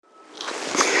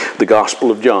the Gospel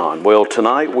of John. Well,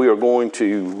 tonight we are going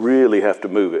to really have to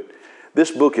move it. This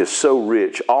book is so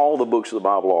rich. All the books of the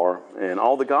Bible are, and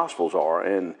all the Gospels are.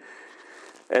 And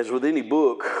as with any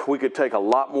book, we could take a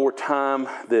lot more time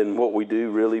than what we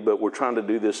do, really, but we're trying to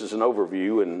do this as an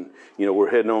overview. And, we're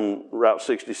heading on Route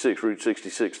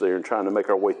 66 there and trying to make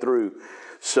our way through.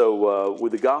 So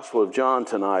with the Gospel of John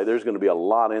tonight, there's going to be a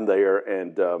lot in there.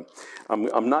 And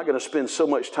I'm not going to spend so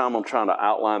much time on trying to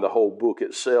outline the whole book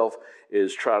itself,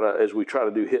 as we try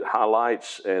to do hit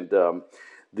highlights. And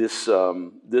this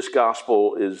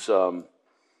Gospel is,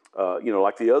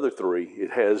 like the other three,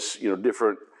 it has,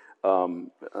 different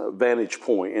vantage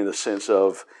point in the sense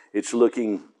of it's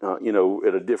looking,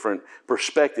 at a different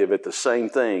perspective at the same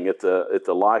thing, at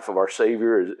the life of our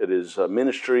Savior, at His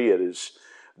ministry, at His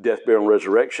death, burial, and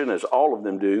resurrection, as all of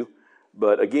them do.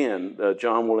 But again,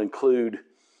 John will include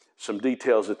some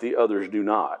details that the others do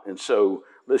not. And so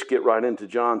let's get right into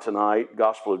John tonight,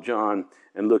 Gospel of John,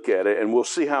 and look at it. And we'll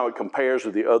see how it compares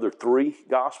with the other three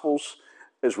Gospels,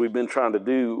 as we've been trying to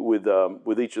do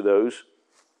with each of those.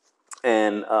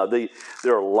 And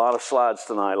there are a lot of slides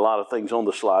tonight, a lot of things on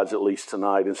the slides at least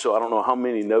tonight. And so I don't know how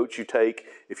many notes you take.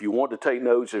 If you want to take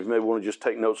notes, if you maybe want to just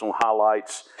take notes on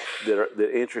highlights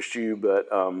that interest you. But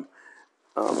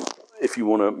if you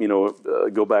want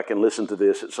to, go back and listen to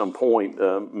this at some point,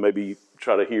 maybe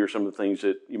try to hear some of the things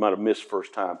that you might have missed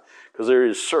first time. Because there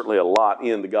is certainly a lot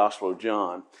in the Gospel of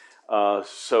John.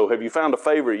 So have you found a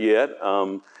favorite yet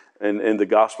in the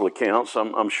Gospel accounts?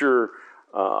 I'm sure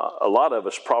a lot of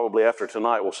us probably after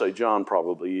tonight will say John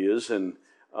probably is. And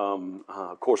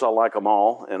of course I like them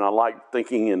all. And I like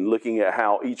thinking and looking at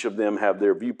how each of them have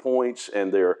their viewpoints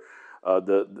and their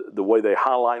the way they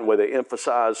highlight and the way they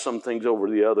emphasize some things over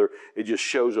the other. It just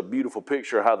shows a beautiful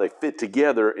picture of how they fit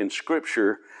together in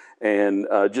Scripture, and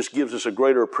just gives us a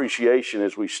greater appreciation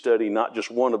as we study not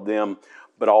just one of them,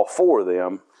 but all four of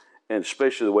them, and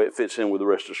especially the way it fits in with the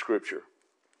rest of Scripture.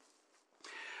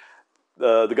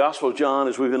 The Gospel of John,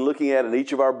 as we've been looking at in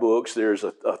each of our books, there's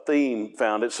a theme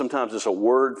found. Sometimes it's a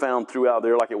word found throughout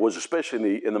there, like it was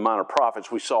especially in the Minor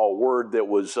Prophets. We saw a word that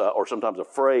was, or sometimes a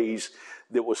phrase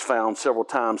that was found several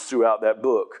times throughout that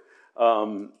book.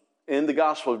 In the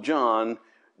Gospel of John,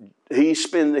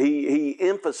 he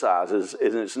emphasizes,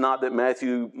 and it's not that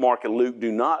Matthew, Mark, and Luke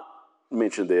do not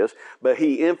mention this, but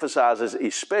he emphasizes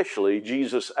especially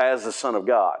Jesus as the Son of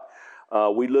God.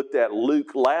 We looked at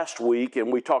Luke last week,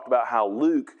 and we talked about how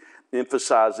Luke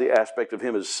emphasized the aspect of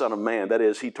him as Son of Man. That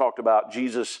is, he talked about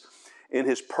Jesus in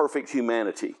his perfect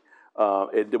humanity.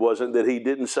 It wasn't that he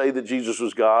didn't say that Jesus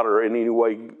was God or in any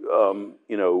way,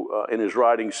 in his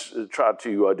writings tried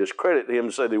to discredit him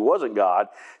and say that he wasn't God.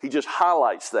 He just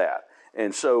highlights that.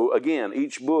 And so, again,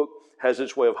 each book has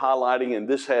its way of highlighting, and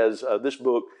this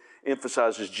book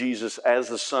emphasizes Jesus as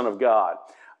the Son of God.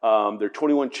 There are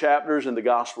 21 chapters in the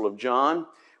Gospel of John.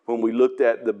 When we looked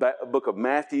at the book of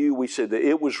Matthew, we said that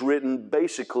it was written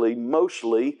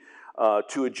mostly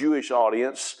to a Jewish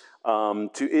audience,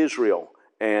 to Israel.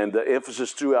 And the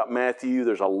emphasis throughout Matthew,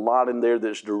 there's a lot in there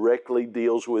that directly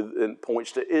deals with and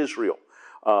points to Israel.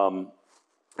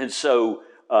 And so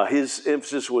his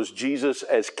emphasis was Jesus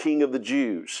as King of the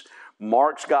Jews.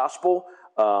 Mark's Gospel,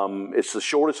 it's the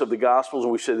shortest of the Gospels,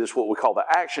 and we said this is what we call the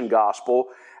action Gospel.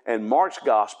 And Mark's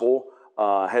Gospel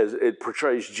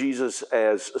portrays Jesus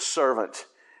as a servant.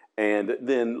 And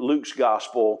then Luke's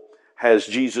Gospel has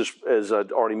Jesus, as I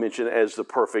already mentioned, as the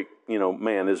perfect,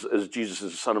 man, as Jesus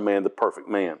is the Son of Man, the perfect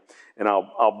man. And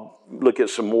I'll look at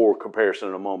some more comparison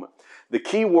in a moment. The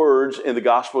key words in the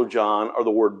Gospel of John are the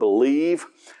word believe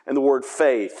and the word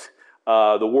faith.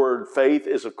 The word faith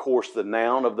is, of course, the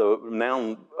noun of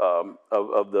the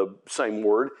same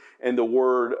word, and the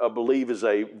word believe is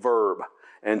a verb.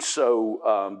 And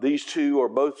so these two are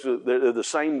both they're the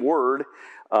same word.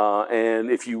 And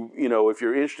if you're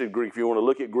interested in Greek, if you want to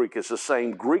look at Greek, it's the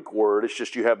same Greek word. It's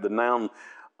just you have the noun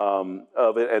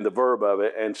of it and the verb of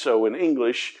it. And so in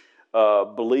English,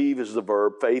 believe is the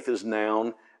verb, faith is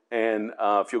noun. And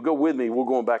if you'll go with me, we're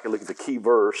going back and look at the key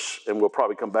verse, and we'll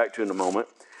probably come back to it in a moment.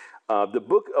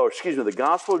 The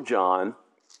Gospel of John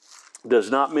does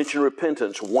not mention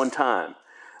repentance one time.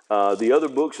 The other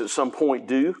books at some point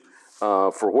do.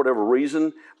 For whatever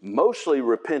reason, mostly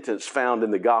repentance found in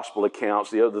the gospel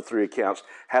accounts, the other three accounts,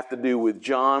 have to do with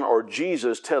John or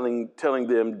Jesus telling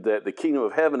them that the kingdom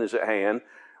of heaven is at hand,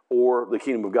 or the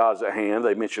kingdom of God is at hand.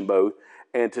 They mention both,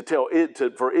 and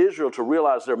for Israel to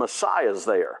realize their Messiah is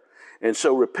there. And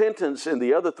so repentance in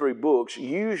the other three books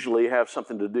usually have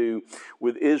something to do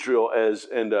with Israel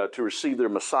to receive their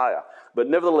Messiah. But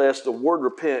nevertheless, the word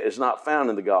repent is not found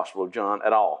in the Gospel of John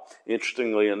at all,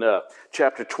 interestingly enough.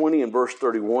 Chapter 20 and verse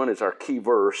 31 is our key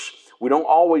verse. We don't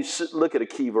always look at a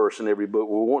key verse in every book.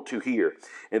 We want to here.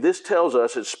 And this tells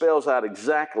us, it spells out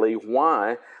exactly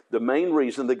why the main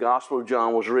reason the Gospel of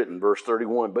John was written, verse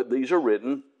 31. But these are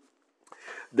written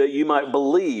that you might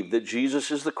believe that Jesus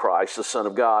is the Christ, the Son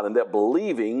of God, and that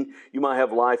believing you might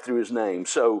have life through his name.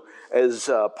 So as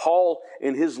Paul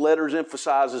in his letters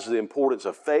emphasizes the importance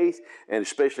of faith, and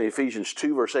especially Ephesians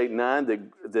 2, verse 8 and 9,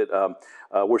 that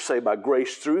we're saved by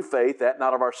grace through faith, that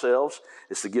not of ourselves.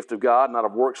 It's the gift of God, not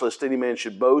of works, lest any man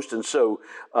should boast. And so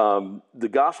the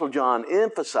Gospel of John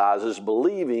emphasizes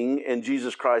believing in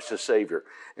Jesus Christ as Savior.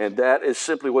 And that is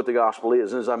simply what the gospel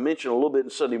is. And as I mentioned a little bit in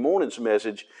Sunday morning's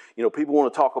message, people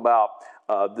want to talk about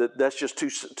that's just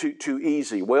too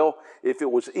easy. Well, if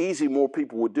it was easy, more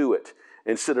people would do it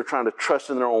instead of trying to trust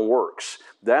in their own works.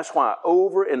 That's why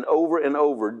over and over and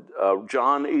over,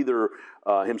 John either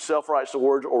himself writes the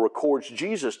words or records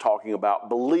Jesus talking about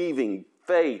believing,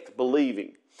 faith,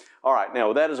 believing. All right,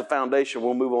 now that is a foundation.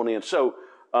 We'll move on in. So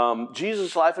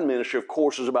Jesus' life and ministry, of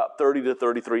course, is about 30 to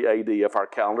 33 AD, if our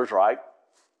calendar's right.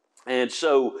 And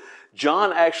so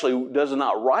John actually does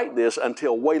not write this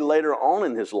until way later on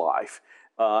in his life,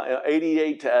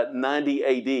 88 to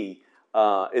 90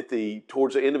 AD,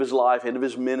 towards the end of his life, end of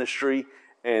his ministry.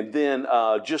 And then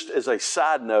just as a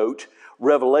side note,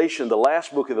 Revelation, the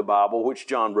last book of the Bible, which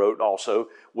John wrote also,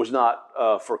 was not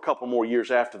for a couple more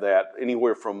years after that,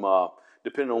 anywhere from,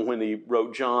 depending on when he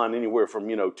wrote John, anywhere from,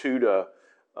 2 to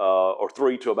or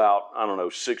 3 to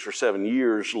about, 6 or 7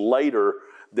 years later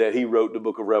that he wrote the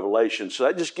book of Revelation. So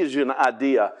that just gives you an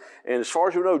idea. And as far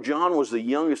as we know, John was the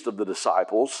youngest of the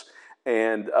disciples.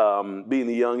 And being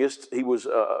the youngest, he was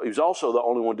also the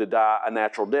only one to die a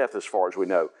natural death as far as we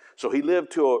know. So he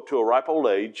lived to a ripe old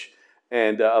age,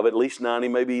 and of at least 90,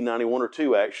 maybe 91 or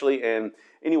 2 actually. And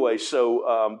anyway,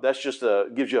 so that's just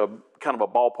gives you a kind of a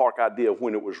ballpark idea of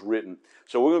when it was written.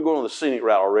 So we're going to go on the scenic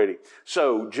route already.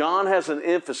 So John has an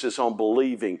emphasis on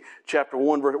believing. Chapter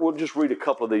 1, we'll just read a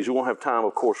couple of these. We won't have time,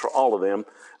 of course, for all of them,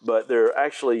 but there are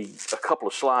actually a couple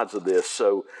of slides of this.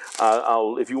 So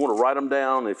if you want to write them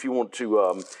down, if you want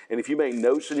to, and if you make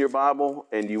notes in your Bible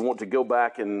and you want to go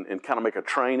back and kind of make a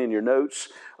train in your notes,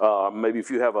 maybe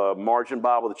if you have a margin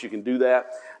Bible that you can do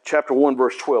that. Chapter 1,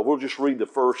 verse 12. We'll just read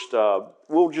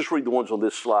we'll just read the ones on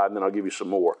this slide, and then I'll give you some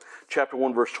more. Chapter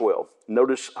 1, verse 12.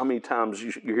 Notice how many times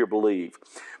you hear believe.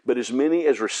 But as many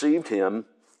as received him,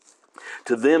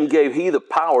 to them gave he the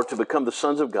power to become the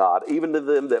sons of God, even to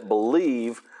them that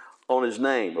believe on his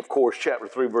name. Of course, chapter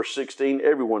 3, verse 16,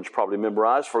 everyone's probably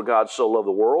memorized. For God so loved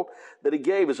the world that he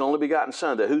gave his only begotten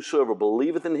Son, that whosoever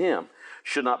believeth in him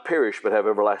should not perish but have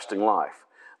everlasting life.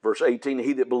 Verse 18,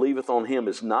 he that believeth on him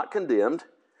is not condemned,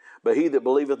 but he that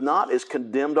believeth not is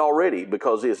condemned already,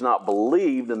 because he has not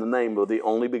believed in the name of the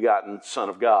only begotten Son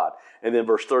of God. And then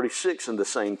verse 36 in the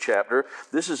same chapter,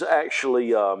 this is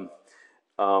actually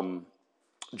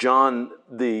John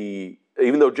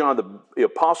even though John the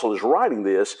Apostle is writing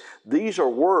this, these are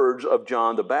words of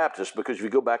John the Baptist, because if you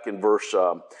go back in verse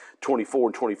 24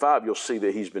 and 25, you'll see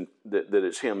that that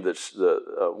it's him that's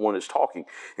the one that's talking.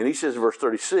 And he says in verse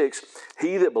 36,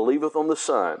 he that believeth on the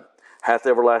Son hath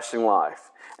everlasting life.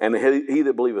 And he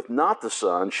that believeth not the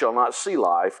Son shall not see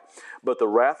life, but the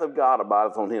wrath of God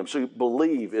abideth on him. So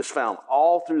believe is found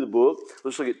all through the book.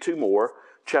 Let's look at 2 more.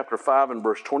 Chapter 5 and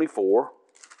verse 24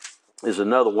 is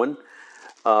another one.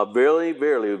 Verily,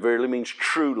 verily, verily means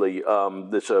truly.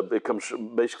 It comes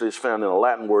basically, it's found in a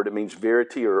Latin word. It means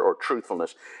verity or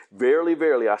truthfulness. Verily,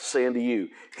 verily, I say unto you,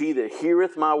 he that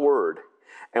heareth my word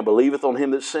and believeth on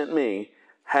him that sent me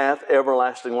hath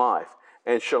everlasting life,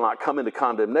 and shall not come into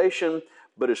condemnation,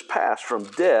 but is passed from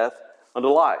death unto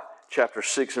life. Chapter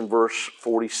 6 and verse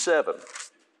 47.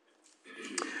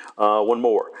 One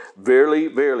more. Verily,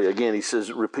 verily. Again, he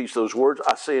says, repeats those words.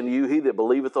 I say unto you, he that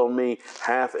believeth on me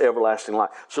hath everlasting life.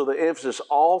 So the emphasis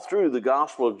all through the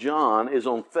Gospel of John is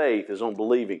on faith, is on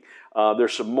believing.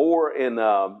 There's some more in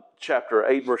chapter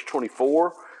 8, verse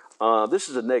 24. This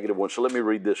is a negative one, so let me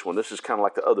read this one. This is kind of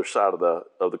like the other side of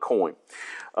the coin.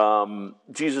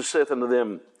 Jesus saith unto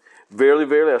them, verily,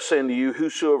 verily, I say unto you,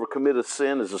 whosoever committeth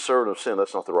sin is a servant of sin.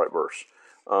 That's not the right verse.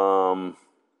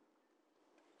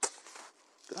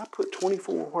 Did I put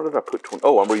 24? Where did I put 20?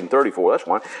 Oh, I'm reading 34. That's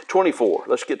fine. 24.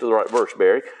 Let's get to the right verse,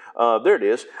 Barry. There it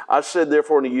is. I said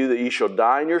therefore unto you that ye shall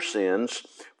die in your sins,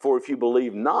 for if you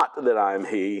believe not that I am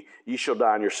he, ye shall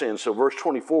die in your sins. So verse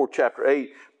 24, chapter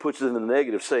 8, puts it in the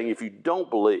negative, saying if you don't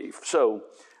believe. So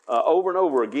over and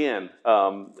over again,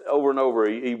 over and over,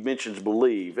 he mentions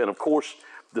believe. And of course,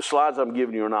 the slides I'm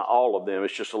giving you are not all of them.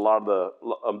 It's just a lot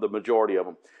of the majority of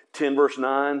them. 10 verse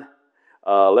 9,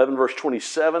 11 verse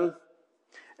 27,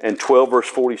 and 12 verse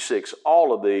 46.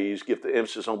 All of these give the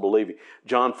emphasis on believing.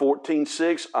 John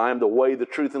 14:6, I am the way, the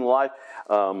truth, and the life.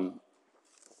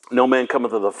 No man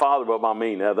cometh to the Father but by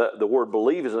me. Now, the word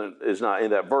believe is not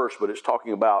in that verse, but it's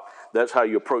talking about that's how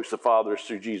you approach the Father is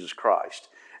through Jesus Christ.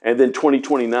 And then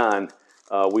 20:29,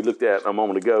 we looked at a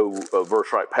moment ago, a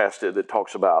verse right past it that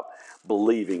talks about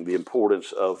believing, the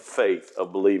importance of faith,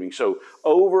 of believing. So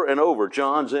over and over,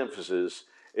 John's emphasis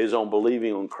is on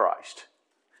believing on Christ.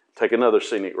 Take another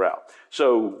scenic route.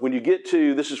 So when you get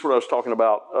to, this is what I was talking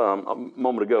about a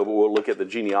moment ago, but we'll look at the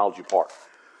genealogy part.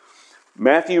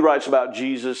 Matthew writes about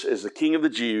Jesus as the King of the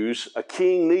Jews. A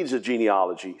king needs a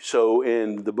genealogy. So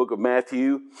in the book of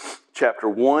Matthew, chapter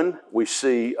 1, we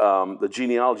see the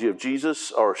genealogy of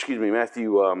Jesus,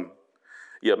 Matthew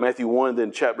 1,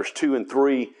 then chapters 2 and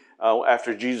 3,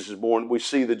 after Jesus is born, we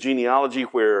see the genealogy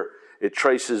where it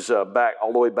traces back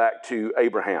all the way back to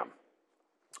Abraham,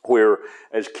 where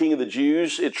as King of the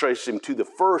Jews, it traces him to the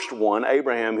first one,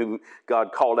 Abraham, who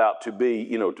God called out to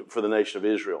be, for the nation of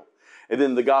Israel. And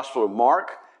then the Gospel of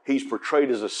Mark, he's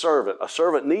portrayed as a servant. A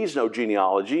servant needs no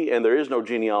genealogy, and there is no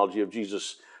genealogy of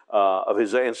Jesus, of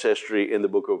his ancestry in the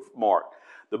book of Mark.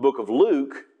 The book of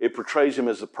Luke, it portrays him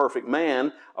as a perfect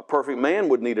man. A perfect man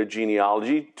would need a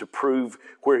genealogy to prove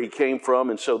where he came from,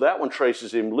 and so that one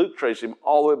traces him, Luke traces him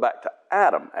all the way back to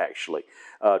Adam, actually,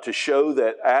 to show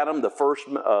that Adam,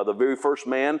 the very first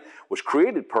man, was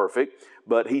created perfect,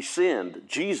 but he sinned.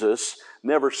 Jesus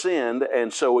never sinned,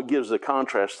 and so it gives the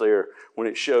contrast there when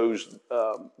it shows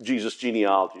Jesus'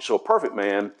 genealogy. So a perfect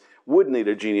man would need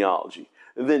a genealogy.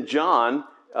 And then John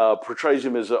portrays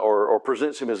him as, or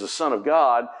presents him as the Son of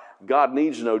God. God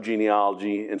needs no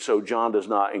genealogy, and so John does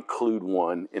not include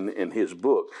one in his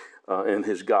book, in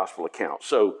his gospel account.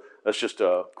 So that's just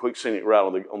a quick scenic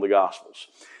route on the Gospels.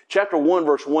 Chapter 1,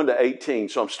 verse 1 to 18.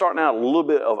 So I'm starting out a little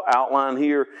bit of outline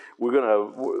here. We're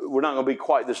not going to be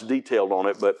quite this detailed on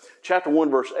it, but chapter 1,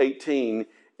 verse 18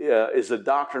 is the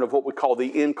doctrine of what we call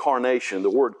the incarnation. The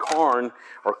word carn,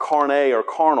 or carne, or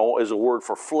carnal is a word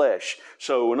for flesh.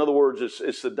 So in other words,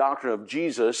 it's the doctrine of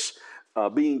Jesus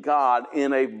being God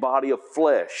in a body of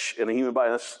flesh, in a human body.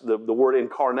 That's the word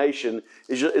incarnation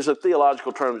is a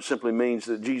theological term that simply means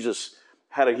that Jesus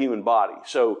had a human body.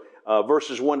 So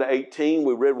verses 1 to 18,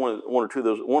 we read one of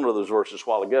those verses a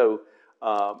while ago,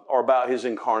 are about his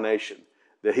incarnation,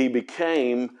 that he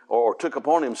became or took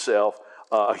upon himself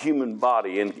a human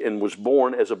body and was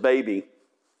born as a baby,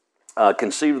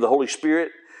 conceived of the Holy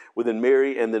Spirit within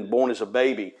Mary, and then born as a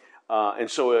baby. And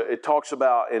so it talks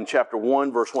about in chapter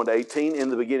 1, verse 1 to 18, in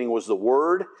the beginning was the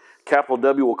Word. Capital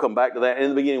W, will come back to that. In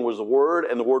the beginning was the Word,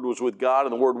 and the Word was with God,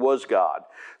 and the Word was God.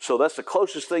 So that's the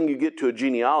closest thing you get to a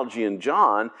genealogy in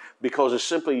John, because it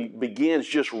simply begins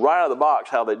just right out of the box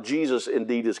how that Jesus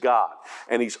indeed is God.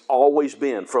 And he's always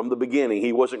been from the beginning.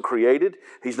 He wasn't created.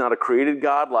 He's not a created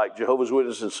God like Jehovah's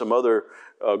Witnesses and some other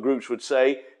groups would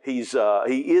say. He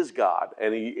is God,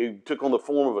 and he took on the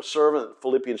form of a servant.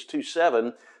 Philippians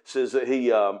 2:7 says that he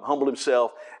humbled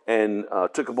himself and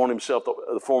took upon himself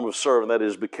the form of a servant, that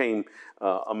is, became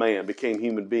a man, became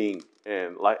human being,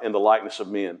 and in the likeness of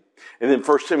men. And then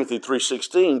 1 Timothy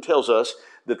 3:16 tells us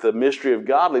that the mystery of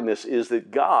godliness is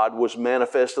that God was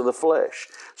manifest in the flesh.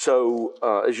 So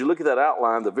as you look at that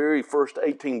outline, the very first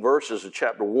 18 verses of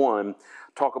chapter 1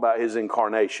 talk about his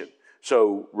incarnation.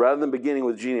 So rather than beginning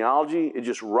with genealogy, it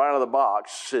just right out of the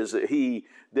box says that he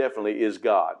definitely is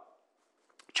God.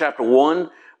 Chapter 1,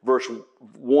 verse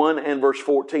 1 and verse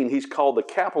 14, he's called the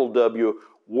capital W,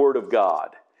 Word of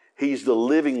God. He's the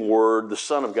living Word, the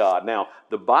Son of God. Now,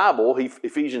 the Bible, Hebrews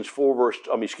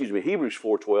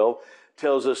 4:12,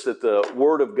 tells us that the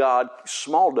Word of God,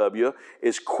 small w,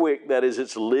 is quick. That is,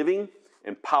 it's living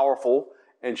and powerful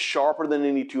and sharper than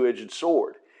any two-edged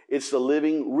sword. It's the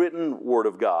living, written Word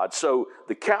of God. So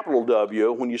the capital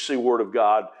W, when you see Word of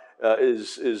God,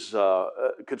 is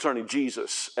concerning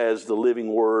Jesus as the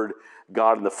living Word,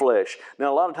 God in the flesh.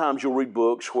 Now, a lot of times you'll read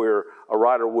books where a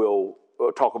writer will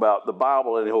talk about the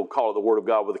Bible and he'll call it the Word of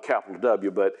God with a capital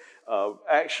W, but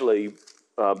actually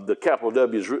the capital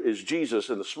W is Jesus,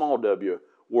 and the small w,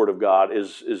 Word of God,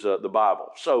 is the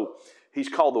Bible. So he's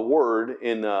called the Word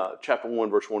in chapter 1,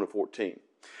 verse 1 and 14.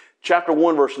 Chapter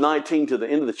 1, verse 19 to the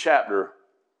end of the chapter,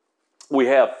 we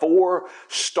have 4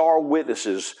 star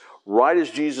witnesses right as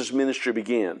Jesus' ministry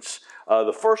begins.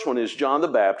 The first one is John the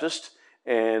Baptist,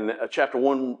 And chapter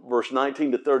 1, verse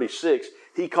 19 to 36,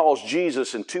 he calls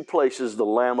Jesus in two places the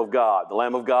Lamb of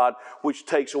God which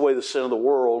takes away the sin of the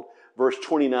world, verse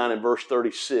 29 and verse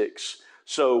 36.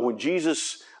 So when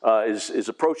Jesus is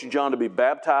approaching John to be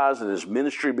baptized and his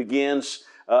ministry begins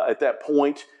at that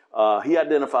point, he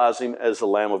identifies him as the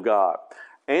Lamb of God.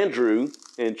 Andrew,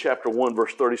 in chapter 1,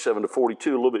 verse 37 to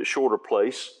 42, a little bit shorter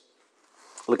place,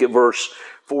 look at verse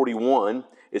 41.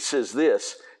 It says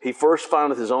this, he first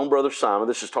findeth his own brother Simon.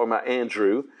 This is talking about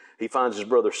Andrew. He finds his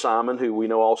brother Simon, who we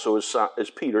know also is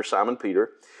Peter, Simon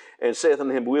Peter, and saith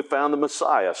unto him, we have found the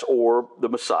Messiah, or the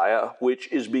Messiah,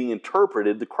 which is being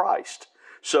interpreted the Christ.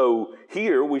 So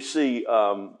here we see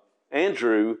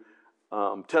Andrew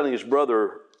telling his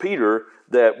brother Peter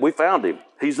that we found him.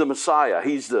 He's the Messiah.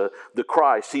 He's the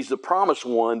Christ. He's the promised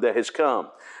one that has come.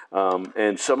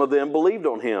 And some of them believed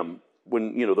on him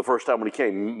when, the first time when he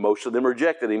came. Most of them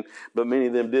rejected him, but many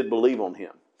of them did believe on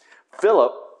him.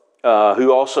 Philip,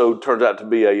 who also turned out to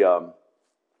be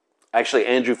actually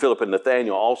Andrew, Philip, and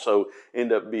Nathaniel also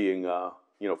end up being,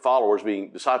 followers,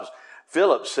 being disciples.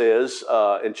 Philip says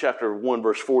in chapter 1,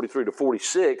 verse 43 to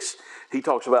 46, he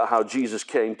talks about how Jesus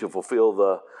came to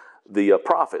fulfill the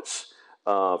prophets.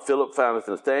 Philip foundeth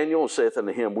Nathanael and saith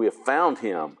unto him, we have found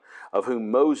him, of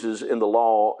whom Moses in the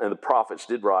law and the prophets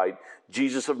did write,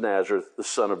 Jesus of Nazareth, the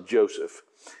son of Joseph.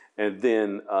 And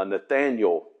then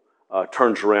Nathanael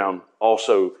turns around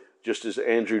also, just as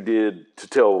Andrew did, to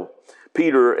tell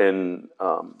Peter, and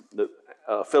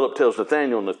Philip tells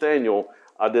Nathanael. Nathanael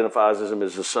identifies him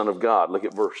as the Son of God. Look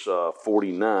at verse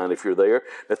 49 if you're there.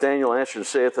 Nathanael answered and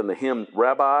saith unto him,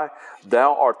 Rabbi,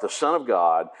 thou art the Son of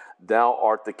God, thou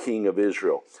art the King of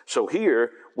Israel. So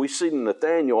here we see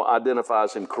Nathanael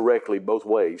identifies him correctly both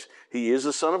ways. He is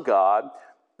the Son of God,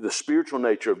 the spiritual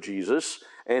nature of Jesus,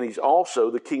 and he's also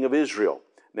the King of Israel.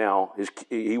 Now,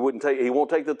 he won't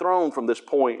take the throne from this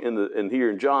point in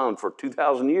here in John for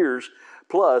 2,000 years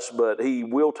plus, but he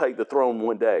will take the throne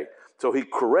one day. So he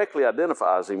correctly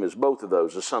identifies him as both of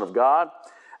those, the Son of God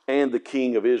and the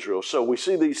King of Israel. So we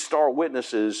see these star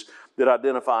witnesses that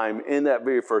identify him in that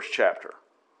very first chapter.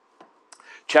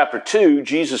 Chapter 2,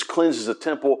 Jesus cleanses the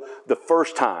temple the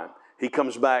first time. He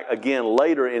comes back again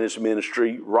later in his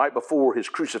ministry, right before his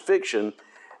crucifixion,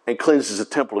 and cleanses the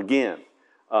temple again.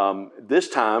 This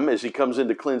time, as he comes in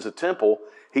to cleanse the temple,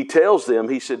 he tells them,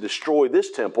 he said, destroy this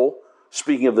temple,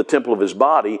 speaking of the temple of his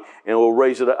body, and we'll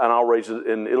raise it up, and I'll raise it,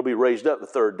 and it'll be raised up the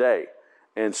third day.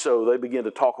 And so they begin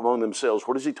to talk among themselves.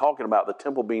 What is he talking about? The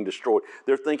temple being destroyed.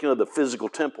 They're thinking of the physical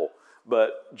temple.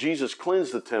 But Jesus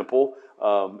cleansed the temple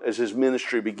as his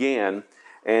ministry began,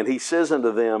 and he says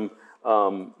unto them,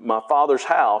 my Father's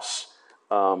house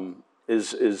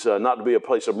is not to be a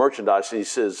place of merchandise. And he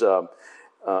says,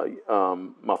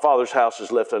 my Father's house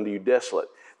is left unto you desolate.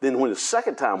 Then when the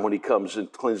second time when he comes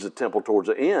and cleanses the temple towards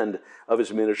the end of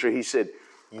his ministry, he said,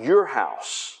 your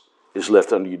house is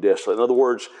left unto you desolate. In other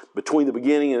words, between the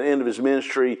beginning and the end of his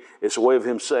ministry, it's a way of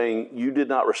him saying, you did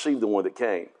not receive the one that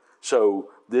came. So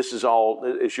this is all,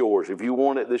 it's yours. If you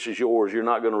want it, this is yours. You're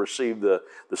not going to receive the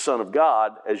Son of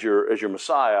God as your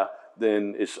Messiah,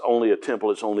 then it's only a temple,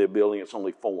 it's only a building, it's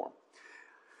only form.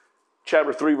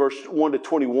 Chapter 3, verse 1 to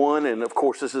 21, and of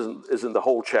course this isn't the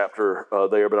whole chapter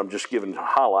there, but I'm just giving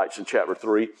highlights in chapter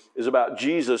 3, is about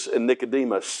Jesus and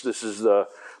Nicodemus. This is the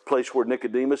place where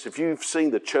Nicodemus, if you've seen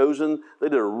The Chosen, they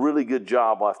did a really good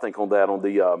job, I think, on that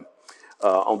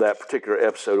particular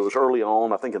episode. It was early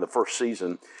on, I think in the first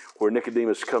season, where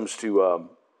Nicodemus comes to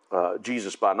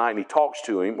Jesus by night, and he talks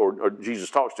to him, or Jesus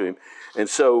talks to him, and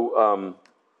so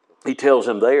he tells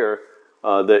him there,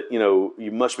 that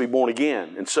you must be born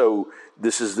again. And so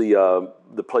this is the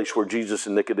place where Jesus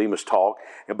and Nicodemus talk.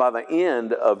 And by the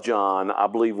end of John, I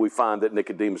believe we find that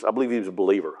Nicodemus, I believe he was a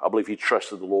believer. I believe he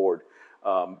trusted the Lord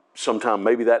sometime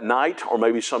maybe that night or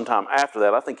maybe sometime after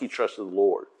that. I think he trusted the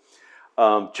Lord.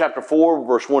 Chapter 4,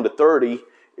 verse 1 to 30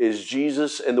 is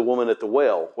Jesus and the woman at the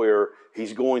well, where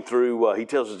he's going through, he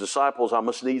tells his disciples, I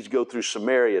must needs go through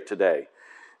Samaria today.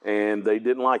 And they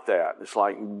didn't like that. It's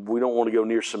like, we don't want to go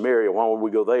near Samaria. Why would we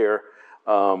go there?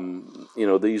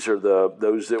 These are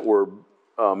those that were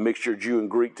mixture Jew and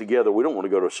Greek together. We don't want to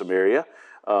go to Samaria.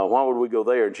 Why would we go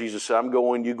there? And Jesus said, you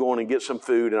go in and get some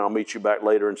food, and I'll meet you back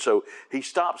later. And so he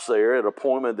stops there at an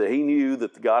appointment that he knew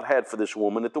that God had for this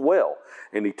woman at the well.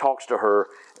 And he talks to her,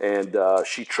 and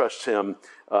she trusts him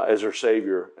as her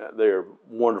Savior. They're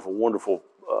wonderful, wonderful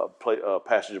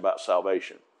passage about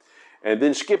salvation. And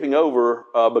then skipping over,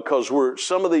 because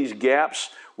some of these gaps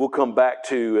we'll come back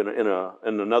to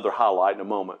in another highlight in a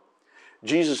moment.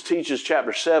 Jesus teaches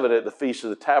chapter 7 at the Feast of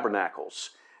the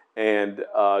Tabernacles. And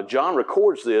John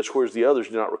records this, whereas the others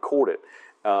do not record it.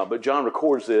 But John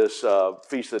records this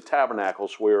Feast of the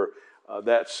Tabernacles, where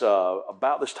that's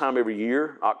about this time every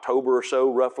year, October or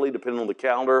so, roughly, depending on the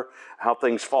calendar, how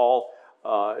things fall,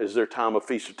 is their time of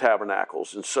Feast of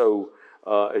Tabernacles. And so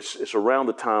it's around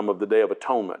the time of the Day of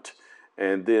Atonement.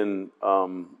 And then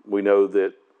we know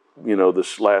that,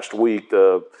 this last week,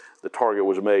 the target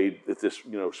was made at this,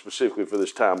 specifically for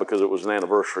this time because it was an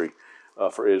anniversary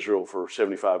for Israel for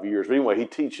 75 years. But anyway, he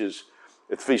teaches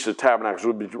at the Feast of the Tabernacles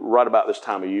would be right about this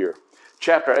time of year.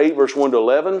 Chapter 8, verse 1 to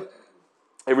 11.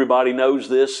 Everybody knows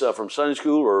this from Sunday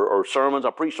school or sermons.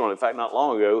 I preached on it, in fact, not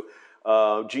long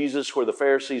ago. Jesus, where the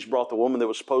Pharisees brought the woman that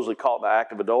was supposedly caught in the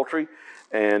act of adultery.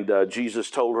 And Jesus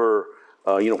told her,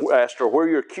 asked her, where are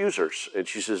your accusers? And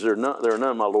she says, there are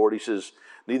none, my Lord. He says,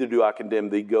 neither do I condemn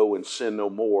thee. Go and sin no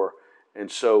more. And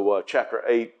so chapter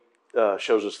 8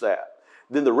 shows us that.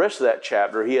 Then the rest of that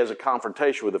chapter, he has a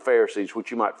confrontation with the Pharisees,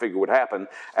 which you might figure would happen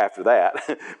after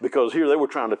that, because here they were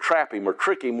trying to trap him or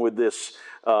trick him with this,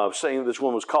 saying that this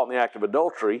woman was caught in the act of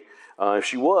adultery. If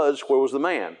she was, where was the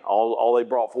man? All they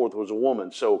brought forth was a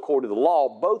woman. So according to the law,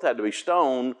 both had to be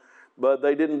stoned, but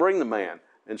they didn't bring the man.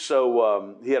 And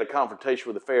so he had a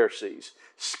confrontation with the Pharisees.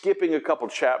 Skipping a couple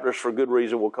of chapters for good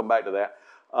reason, we'll come back to that.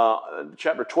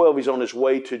 Chapter 12, he's on his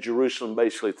way to Jerusalem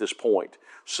basically at this point.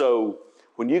 So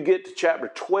when you get to chapter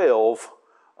 12,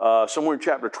 somewhere in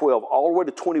chapter 12, all the way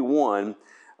to 21,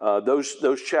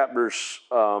 those chapters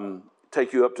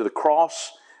take you up to the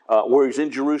cross, where he's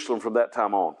in Jerusalem from that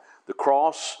time on. The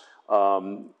cross,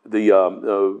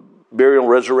 the burial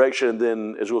and resurrection, and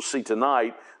then, as we'll see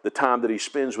tonight, the time that he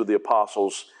spends with the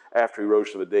apostles after he rose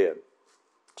from the dead.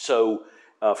 So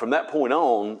from that point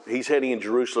on, he's heading in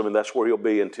Jerusalem, and that's where he'll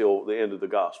be until the end of the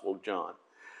Gospel of John.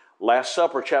 Last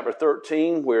Supper, chapter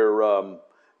 13, where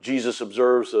Jesus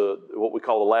observes what we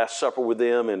call the Last Supper with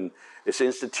them, and it's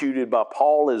instituted by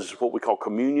Paul as what we call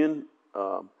communion,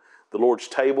 the Lord's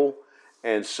table.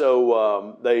 And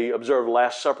so they observe the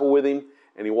Last Supper with him,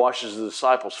 and he washes the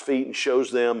disciples' feet and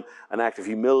shows them an act of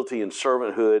humility and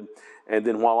servanthood. And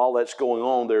then while all that's going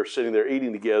on, they're sitting there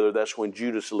eating together. That's when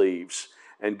Judas leaves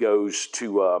and goes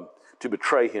to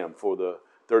betray him for the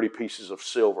 30 pieces of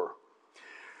silver.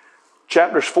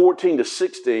 Chapters 14 to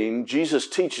 16, Jesus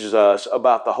teaches us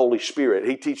about the Holy Spirit.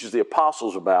 He teaches the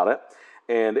apostles about it,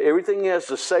 and everything he has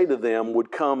to say to them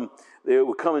would come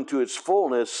into its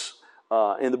fullness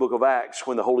in the book of Acts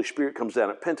when the Holy Spirit comes down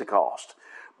at Pentecost.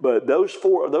 But those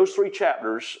three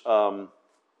chapters,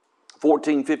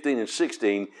 14, 15, and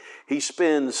 16, he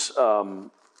spends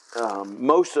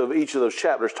most of each of those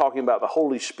chapters talking about the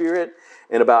Holy Spirit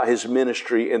and about his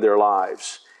ministry in their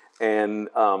lives. And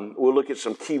we'll look at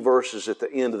some key verses at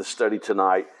the end of the study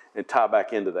tonight and tie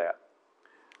back into that.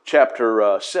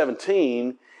 Chapter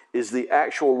 17 is the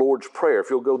actual Lord's Prayer.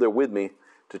 If you'll go there with me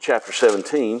to chapter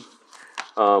 17,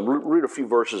 read a few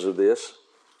verses of this.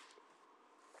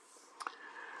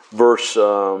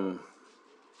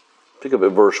 Pick up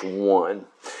at verse 1.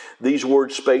 These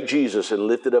words spake Jesus and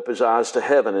lifted up his eyes to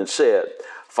heaven and said,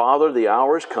 Father, the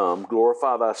hour is come.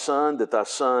 Glorify thy Son, that thy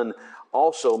Son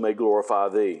also may glorify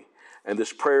thee. And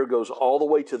this prayer goes all the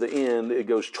way to the end. It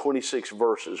goes 26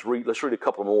 verses. Let's read a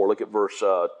couple more. Look at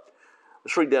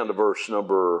let's read down to verse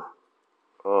number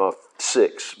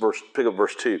 6. Pick up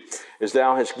verse 2. As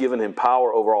thou hast given him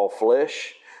power over all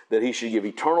flesh, that he should give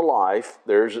eternal life.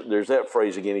 There's that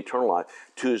phrase again, eternal life,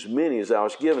 to as many as thou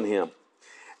hast given him.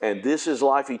 And this is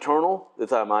life eternal, that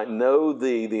thou might know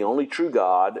thee, the only true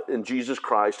God, and Jesus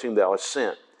Christ, whom thou hast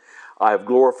sent. I have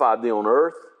glorified thee on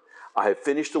earth. I have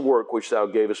finished the work which thou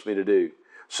gavest me to do.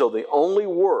 So the only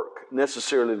work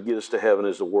necessarily to get us to heaven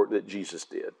is the work that Jesus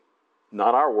did.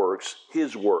 Not our works,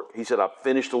 his work. He said, I've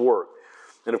finished the work.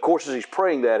 And of course, as he's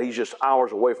praying that, he's just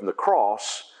hours away from the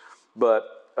cross. But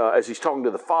as he's talking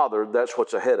to the Father, that's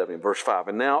what's ahead of him. Verse 5,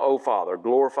 And now, O Father,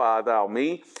 glorify thou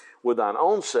me with thine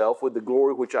own self, with the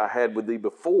glory which I had with thee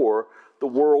before the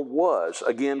world was.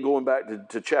 Again, going back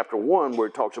to chapter 1, where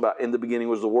it talks about in the beginning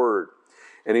was the Word.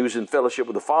 And he was in fellowship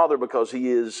with the Father because he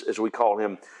is, as we call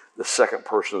him, the second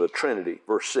person of the Trinity.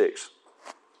 Verse 6,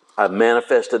 I have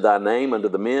manifested thy name unto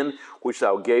the men which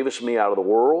thou gavest me out of the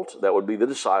world. That would be the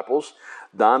disciples.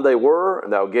 Thine they were,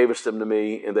 and thou gavest them to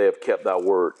me, and they have kept thy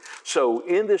word. So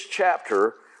in this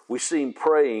chapter, we see him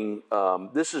praying.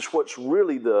 This is what's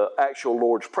really the actual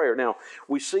Lord's Prayer. Now,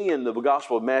 we see in the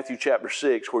Gospel of Matthew chapter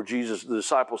 6 where the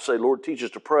disciples say, Lord, teach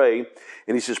us to pray.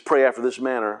 And he says, pray after this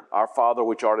manner, Our Father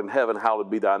which art in heaven, hallowed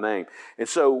be thy name. And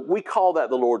so we call that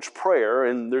the Lord's Prayer,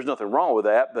 and there's nothing wrong with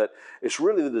that, but it's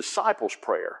really the disciples'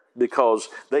 prayer because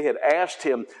they had asked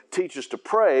him, teach us to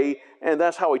pray, and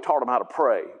that's how he taught them how to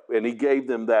pray. And he gave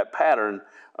them that pattern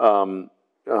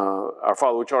our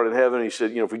Father which art in heaven, he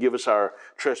said, forgive us our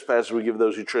trespasses, we give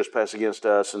those who trespass against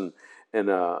us, and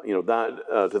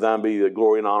to thine be the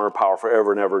glory and honor and power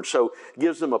forever and ever. So it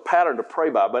gives them a pattern to pray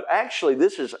by. But actually,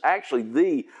 this is actually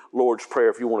the Lord's Prayer,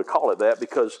 if you want to call it that,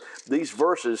 because these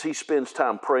verses, he spends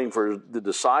time praying for the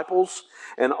disciples,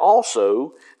 and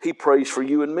also he prays for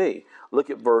you and me. Look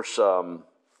at verse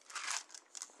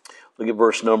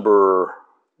number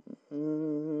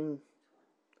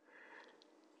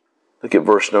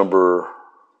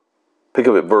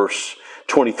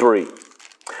 23.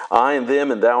 I and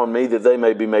them, and thou and me, that they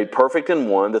may be made perfect in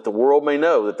one, that the world may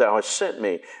know that thou hast sent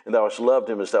me, and thou hast loved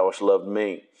him as thou hast loved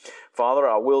me. Father,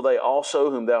 I will they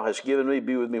also, whom thou hast given me,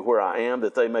 be with me where I am,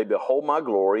 that they may behold my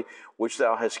glory, which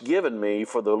thou hast given me,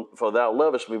 for thou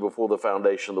lovest me before the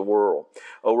foundation of the world.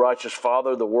 O righteous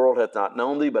Father, the world hath not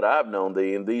known thee, but I have known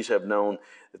thee, and these have known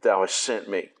that thou hast sent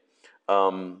me.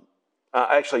 Another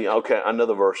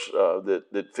verse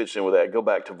that fits in with that. Go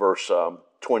back to verse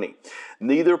 20.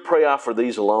 Neither pray I for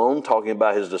these alone, talking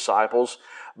about his disciples,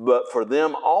 but for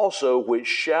them also which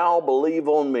shall believe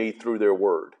on me through their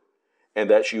word. And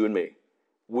that's you and me.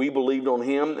 We believed on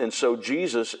him, and so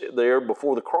Jesus there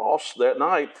before the cross that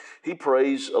night, he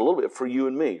prays a little bit for you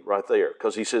and me right there,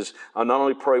 because he says, I not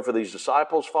only pray for these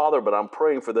disciples, Father, but I'm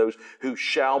praying for those who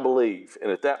shall believe.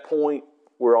 And at that point,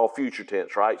 we're all future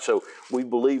tense, right? So we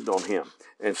believed on him.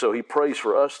 And so he prays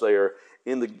for us there,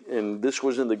 and this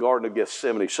was in the Garden of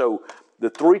Gethsemane. So the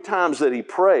 3 times that he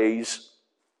prays,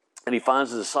 and he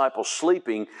finds the disciples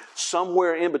sleeping,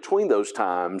 somewhere in between those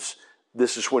times,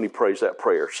 this is when he prays that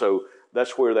prayer. So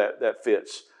that's where that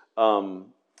fits.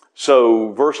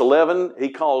 So verse 11, he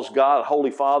calls God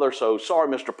Holy Father. So sorry,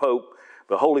 Mr. Pope,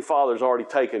 but Holy Father's already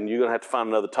taken. You're going to have to find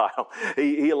another title.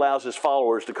 He allows his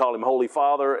followers to call him Holy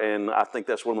Father, and I think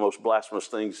that's one of the most blasphemous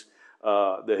things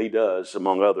that he does,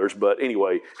 among others. But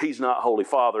anyway, he's not Holy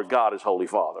Father. God is Holy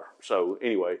Father. So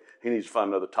anyway, he needs to find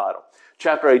another title.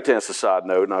 Chapter 18, that's a side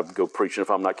note, and I'll go preaching if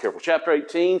I'm not careful. Chapter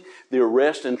 18, the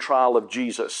arrest and trial of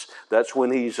Jesus. That's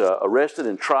when he's arrested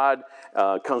and tried,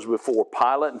 comes before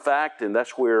Pilate, in fact, and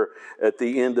that's where at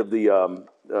the end of the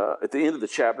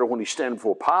chapter, when he's standing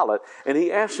before Pilate, and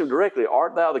he asks him directly,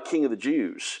 art thou the king of the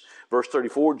Jews? Verse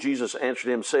 34, Jesus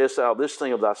answered him, sayest thou this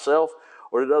thing of thyself,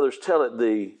 or did others tell it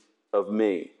thee of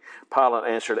me? Pilate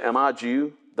answered, am I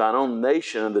Jew? Thine own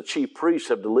nation and the chief priests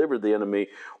have delivered thee unto me.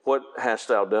 What hast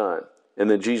thou done? And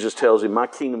then Jesus tells him, my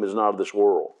kingdom is not of this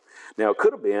world. Now, it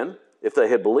could have been if they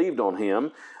had believed on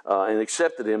him and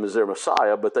accepted him as their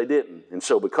Messiah, but they didn't. And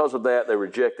so because of that, they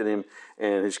rejected him,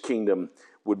 and his kingdom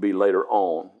would be later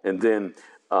on. And then,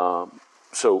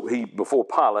 before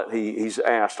Pilate, he's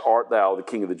asked, art thou the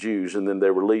king of the Jews? And then they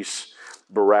release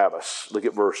Barabbas. Look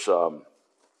at verse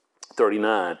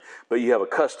 39, but you have a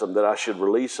custom that I should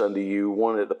release unto you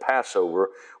one at the Passover.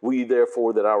 Will you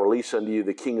therefore that I release unto you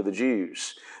the king of the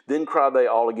Jews? Then cried they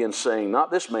all again, saying,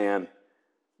 not this man,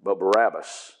 but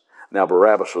Barabbas. Now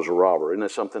Barabbas was a robber. Isn't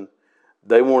that something?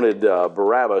 They wanted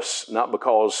Barabbas not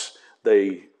because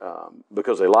they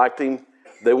liked him.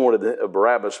 They wanted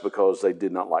Barabbas because they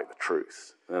did not like the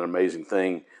truth. An amazing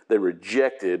thing. They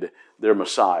rejected their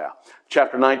Messiah.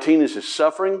 Chapter 19 is his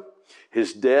suffering,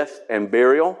 his death and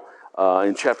burial.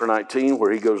 In chapter 19,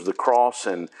 where he goes to the cross,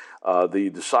 and the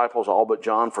disciples, all but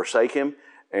John, forsake him,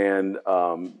 and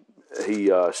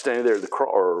he standing there at the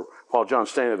cross, or while John's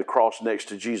standing at the cross next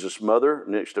to Jesus' mother,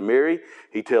 next to Mary,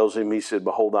 he tells him, he said,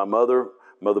 behold thy mother,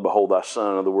 mother, behold thy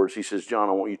son. In other words, he says, John,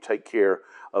 I want you to take care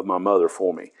of my mother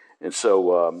for me. And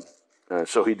so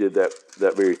he did that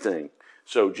very thing.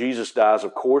 So Jesus dies,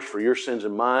 of course, for your sins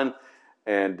and mine,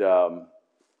 and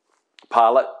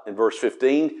Pilate, in verse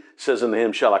 15, says unto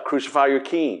him, shall I crucify your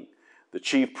king? The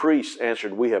chief priests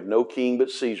answered, we have no king but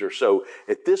Caesar. So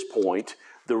at this point,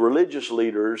 the religious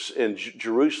leaders in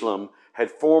Jerusalem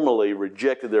had formally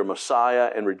rejected their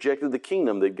Messiah and rejected the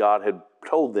kingdom that God had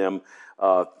told them,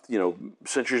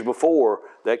 centuries before.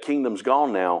 That kingdom's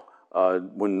gone now.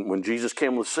 When Jesus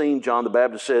came on the scene, John the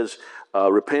Baptist says,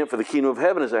 repent, for the kingdom of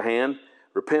heaven is at hand.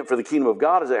 Repent, for the kingdom of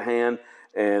God is at hand.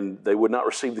 And they would not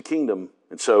receive the kingdom.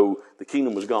 And so the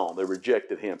kingdom was gone. They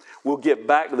rejected him. We'll get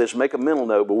back to this, make a mental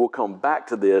note, but we'll come back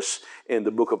to this in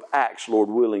the book of Acts, Lord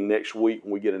willing, next week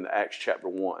when we get into Acts chapter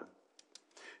 1.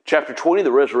 Chapter 20,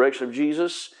 the resurrection of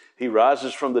Jesus. He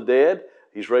rises from the dead.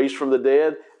 He's raised from the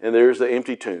dead, and there's the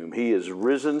empty tomb. He is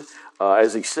risen,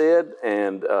 as he said,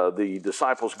 and the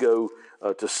disciples go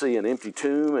to see an empty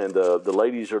tomb, and the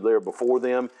ladies are there before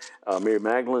them. Mary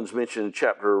Magdalene's mentioned in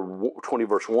chapter 20,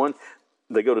 verse 1.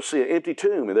 They go to see an empty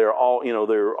tomb, and they're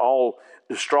all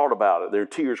distraught about it. They're in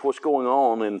tears. What's going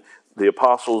on? And the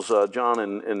apostles, John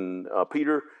and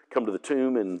Peter, come to the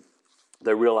tomb, and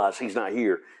they realize he's not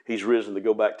here. He's risen to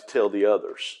go back to tell the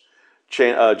others.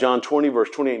 John 20, verse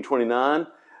 28 and 29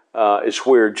 is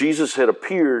where Jesus had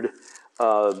appeared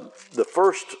the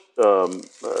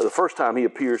first time he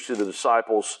appears to the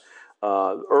disciples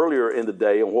earlier in the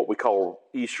day on what we call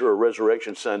Easter or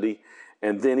Resurrection Sunday.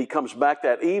 And then he comes back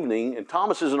that evening, and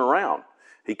Thomas isn't around.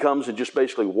 He comes and just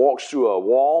basically walks through a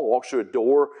wall, walks through a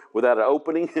door without an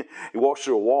opening. He walks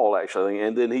through a wall, actually.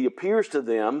 And then he appears to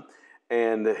them,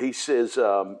 and he says,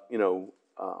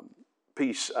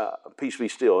 peace be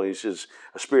still. And he says,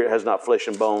 a spirit has not flesh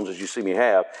and bones as you see me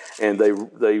have. And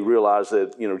they realize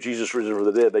that, Jesus risen from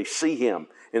the dead. They see him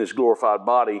in his glorified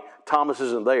body. Thomas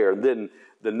isn't there. And then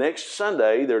the next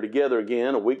Sunday, they're together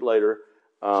again a week later,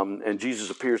 and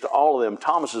Jesus appears to all of them.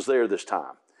 Thomas is there this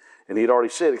time. And he had already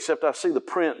said, except I see the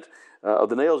print of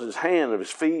the nails in his hand and of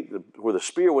his feet, where the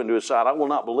spear went into his side, I will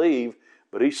not believe.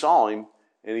 But he saw him,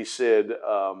 and he said,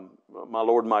 my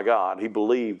Lord, my God. He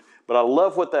believed. But I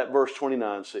love what that verse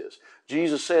 29 says.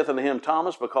 Jesus saith unto him,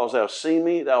 Thomas, because thou hast seen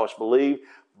me, thou hast believed.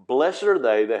 Blessed are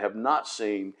they that have not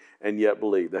seen and yet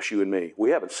believed. That's you and me. We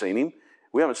haven't seen him.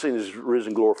 We haven't seen his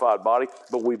risen, glorified body,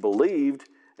 but we believed.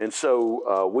 And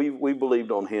so we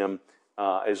believed on him.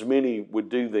 As many would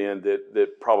do then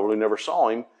that probably never saw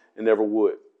him and never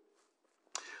would.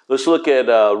 Let's look at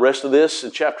the rest of this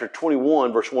in chapter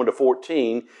 21, verse 1 to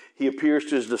 14. He appears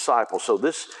to his disciples. So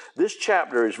this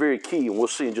chapter is very key, and we'll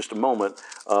see in just a moment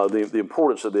the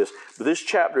importance of this. But this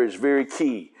chapter is very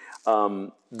key.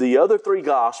 The other three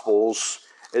Gospels,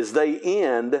 as they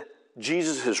end,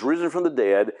 Jesus has risen from the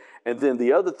dead, and then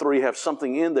the other three have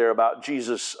something in there about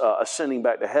Jesus ascending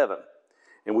back to heaven.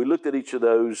 And we looked at each of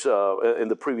those in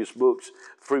the previous books,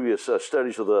 previous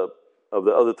studies of the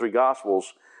other three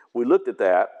Gospels. We looked at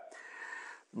that.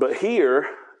 But here,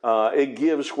 it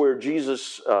gives where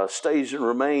Jesus stays and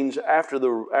remains after the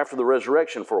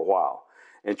resurrection for a while.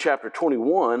 In chapter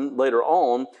 21, later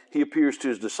on, he appears to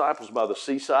his disciples by the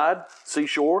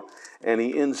seashore, and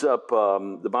he ends up,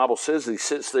 the Bible says he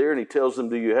sits there and he tells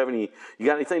them, you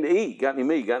got anything to eat? Got any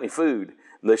meat? Got any food?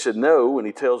 And they said no, and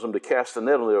he tells them to cast the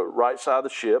net on the right side of the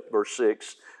ship. Verse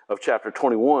 6 of chapter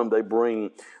 21, they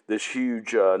bring this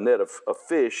huge net of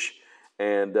fish,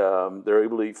 and they're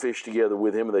able to eat fish together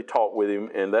with him, and they talk with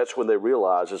him, and that's when they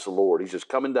realize it's the Lord. He says,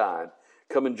 come and dine.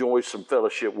 Come enjoy some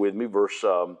fellowship with me. Verse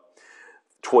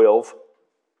 12,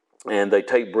 and they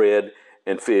take bread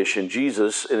and fish, and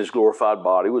Jesus in his glorified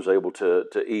body was able to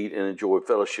eat and enjoy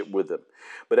fellowship with them.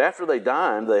 But after they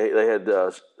dined, they had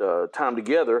time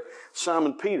together.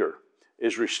 Simon Peter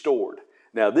is restored.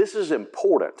 Now this is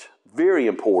important, very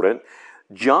important.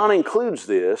 John includes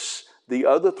this. The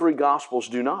other three Gospels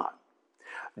do not.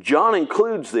 John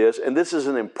includes this, and this is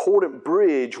an important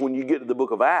bridge when you get to the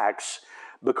book of Acts,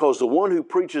 because the one who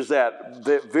preaches that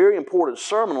very important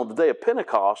sermon on the day of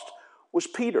Pentecost was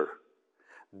Peter.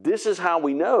 This is how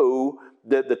we know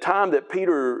that the time that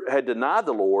Peter had denied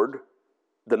the Lord,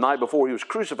 the night before he was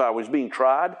crucified, when he was being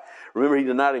tried, remember he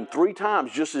denied him 3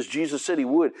 times, just as Jesus said he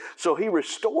would. So he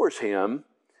restores him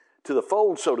to the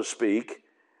fold, so to speak,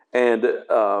 and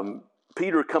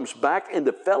Peter comes back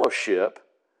into fellowship,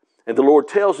 and the Lord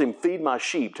tells him, feed my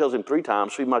sheep, tells him 3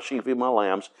 times, feed my sheep, feed my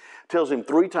lambs, tells him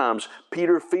 3 times,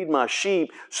 Peter, feed my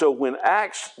sheep. So when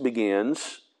Acts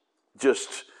begins,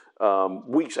 just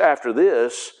weeks after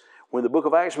this, when the book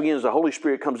of Acts begins, the Holy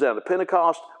Spirit comes down at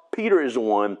Pentecost. Peter is the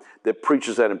one that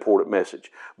preaches that important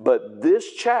message. But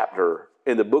this chapter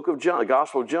in the book of John, the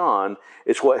Gospel of John,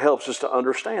 is what helps us to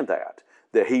understand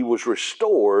that he was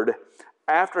restored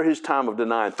after his time of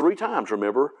denying 3 times,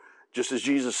 remember, just as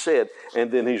Jesus said,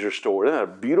 and then he's restored. Isn't that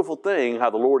a beautiful thing how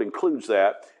the Lord includes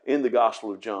that in the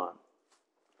Gospel of John?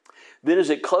 Then as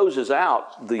it closes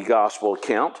out the Gospel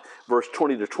account, verse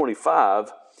 20 to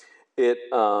 25, it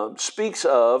speaks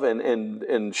of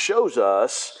and shows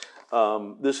us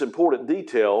this important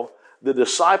detail, the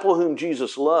disciple whom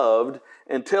Jesus loved,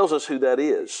 and tells us who that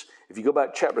is. If you go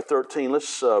back to chapter 13,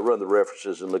 let's run the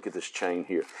references and look at this chain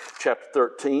here. Chapter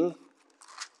 13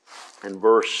 and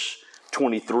verse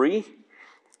 23.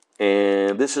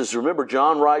 And this is, remember,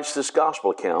 John writes this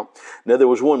gospel account. Now there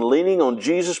was one leaning on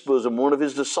Jesus' bosom, one of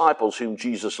his disciples whom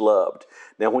Jesus loved.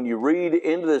 Now when you read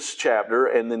into this chapter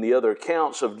and then the other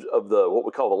accounts of the what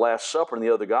we call the Last Supper in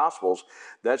the other Gospels,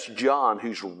 that's John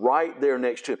who's right there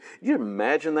next to him. You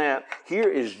imagine that? Here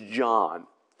is John,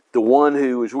 the one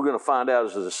who, as we're going to find out,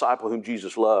 is the disciple whom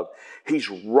Jesus loved. He's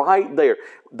right there.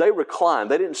 They reclined.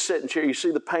 They didn't sit in chair. You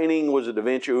see the painting, was it Da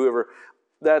Vinci, whoever?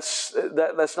 That's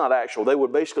not actual. They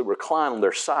would basically recline on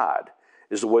their side.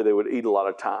 is the way they would eat a lot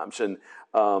of times. And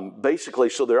basically,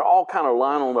 so they're all kind of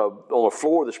lying on a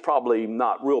floor that's probably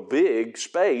not real big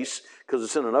space because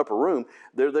it's in an upper room.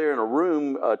 They're there in a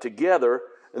room together,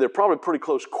 and they're probably pretty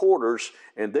close quarters,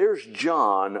 and there's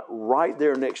John right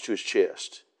there next to his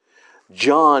chest.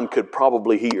 John could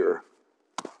probably hear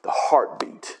the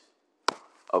heartbeat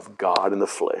of God in the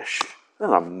flesh. Isn't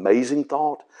that an amazing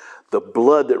thought? The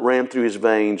blood that ran through his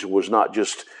veins was not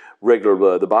just regular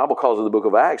blood. The Bible calls it the book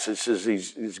of Acts. It says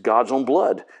he's God's own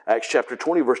blood. Acts chapter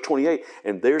 20, verse 28.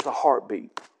 And there's the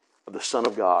heartbeat of the Son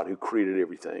of God who created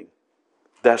everything.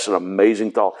 That's an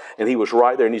amazing thought. And he was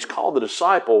right there. And he's called the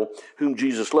disciple whom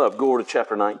Jesus loved. Go over to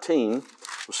chapter 19. We'll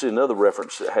see another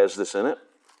reference that has this in it.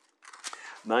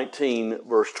 19,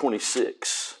 verse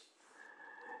 26.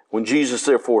 When Jesus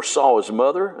therefore saw his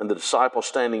mother and the disciple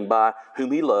standing by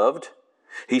whom he loved,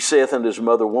 he saith unto his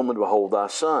mother, Woman, behold thy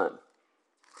son.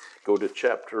 Go to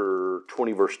chapter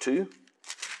 20, verse 2.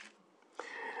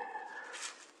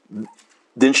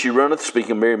 Then she runneth,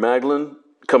 speaking of Mary Magdalene,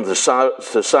 comes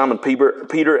to Simon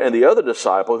Peter and the other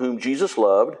disciple whom Jesus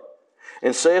loved,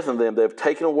 and saith unto them, They have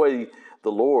taken away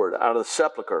the Lord out of the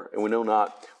sepulchre, and we know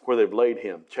not where they've laid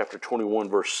him. Chapter 21,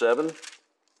 verse 7.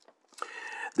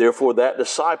 Therefore that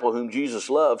disciple whom Jesus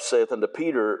loved saith unto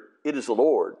Peter, It is the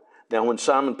Lord. Now when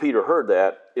Simon Peter heard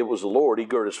that it was the Lord, he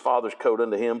girded his father's coat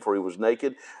unto him, for he was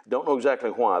naked. Don't know exactly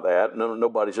why that.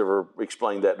 Nobody's ever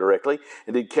explained that directly.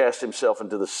 And did cast himself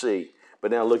into the sea.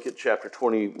 But now look at chapter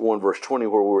 21, verse 20,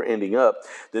 where we're ending up.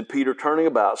 Then Peter, turning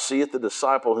about, seeth the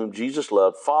disciple whom Jesus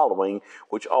loved following,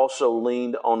 which also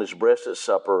leaned on his breast at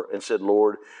supper, and said,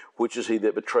 Lord, which is he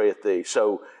that betrayeth thee?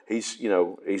 So he's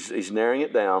narrowing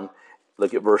it down.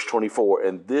 Look at verse 24.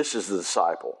 And this is the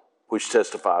disciple which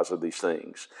testifies of these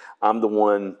things. I'm the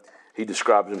one, he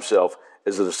describes himself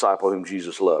as the disciple whom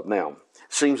Jesus loved. Now,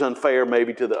 seems unfair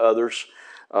maybe to the others.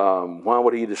 Why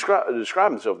would he describe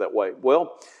himself that way?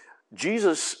 Well,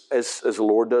 Jesus, as the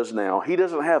Lord does now, he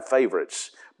doesn't have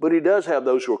favorites, but he does have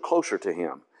those who are closer to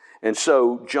him. And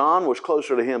so John was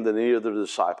closer to him than any of the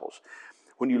disciples.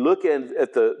 When you look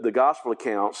at the gospel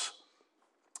accounts,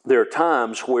 there are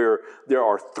times where there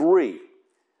are three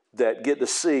that get to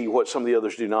see what some of the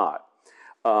others do not.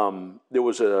 There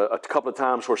was a couple of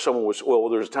times where there was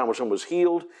a time where someone was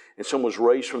healed and someone was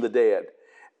raised from the dead.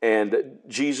 And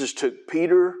Jesus took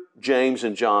Peter, James,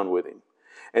 and John with him.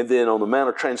 And then on the Mount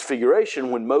of Transfiguration,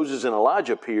 when Moses and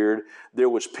Elijah appeared, there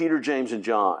was Peter, James, and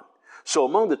John. So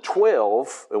among the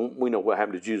 12, and we know what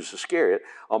happened to Judas Iscariot,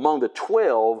 among the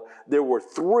 12, there were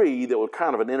three that were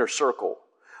kind of an inner circle.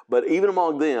 But even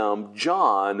among them,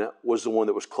 John was the one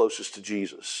that was closest to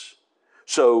Jesus.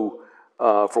 So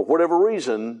for whatever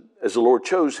reason, as the Lord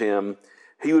chose him,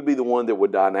 he would be the one that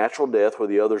would die a natural death where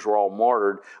the others were all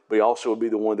martyred, but he also would be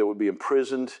the one that would be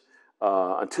imprisoned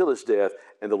until his death,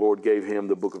 and the Lord gave him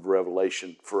the book of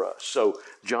Revelation for us. So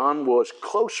John was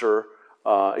closer.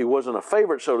 He wasn't a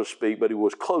favorite, so to speak, but he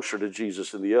was closer to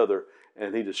Jesus than the other,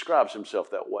 and he describes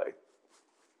himself that way.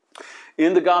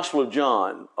 In the Gospel of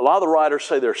John, a lot of the writers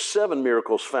say there are 7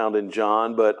 miracles found in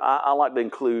John, but I like to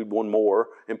include one more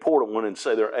important one and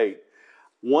say there are 8.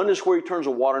 One is where he turns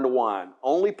the water into wine.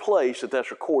 Only place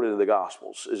that's recorded in the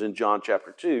Gospels is in John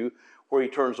chapter 2, where he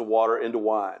turns the water into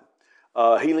wine.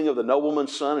 Healing of the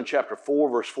nobleman's son in chapter 4,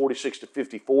 verse 46 to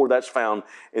 54. That's found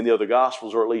in the other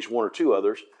Gospels, or at least 1 or 2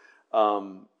 others.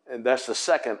 And that's the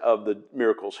second of the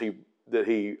miracles that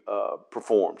he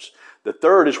performs. The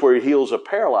third is where he heals a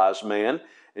paralyzed man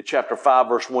in chapter 5,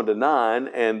 verse 1 to 9.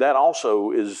 And that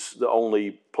also is the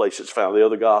only place it's found. The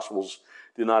other Gospels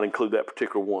do not include that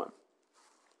particular one.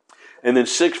 And then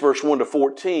 6, verse 1 to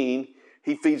 14,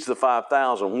 he feeds the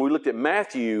 5,000. When we looked at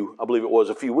Matthew, I believe it was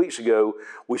a few weeks ago,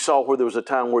 we saw where there was a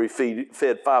time where he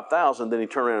fed 5,000, then he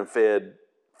turned around and fed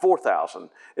 4,000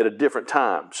 at a different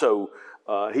time. So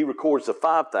he records the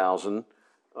 5,000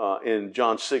 in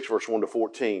John 6, verse 1 to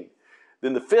 14.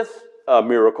 Then the fifth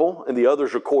miracle, and the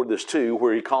others record this too,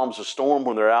 where he calms the storm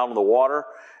when they're out on the water,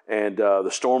 and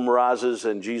the storm rises,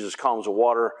 and Jesus calms the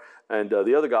water. And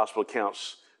the other gospel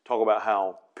accounts talk about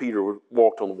how Peter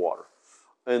walked on the water.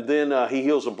 And then he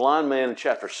heals a blind man in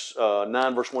chapter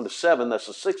 9, verse 1 to 7. That's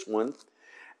the sixth one.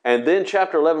 And then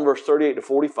chapter 11, verse 38 to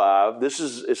 45.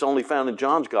 It's only found in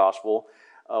John's gospel,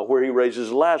 where he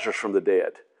raises Lazarus from the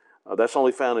dead. That's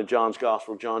only found in John's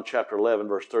gospel, John chapter 11,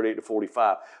 verse 38 to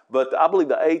 45. But I believe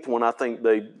the eighth one, I think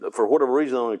they, for whatever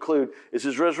reason, don't include, is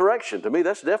his resurrection. To me,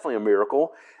 that's definitely a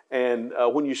miracle. And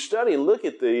when you study and look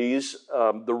at these,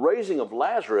 the raising of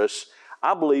Lazarus,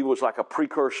 I believe, was like a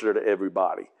precursor to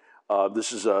everybody.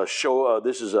 This is a show.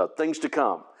 This is things to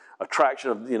come.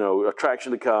 Attraction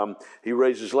to come. He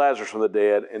raises Lazarus from the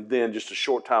dead, and then just a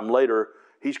short time later,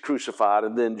 he's crucified,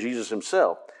 and then Jesus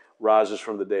himself rises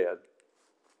from the dead.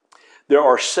 There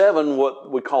are 7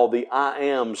 what we call the I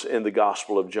ams in the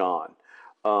Gospel of John.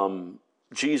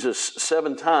 Jesus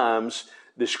 7 times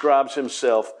describes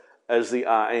himself as the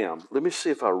I am. Let me see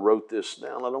if I wrote this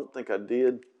down. I don't think I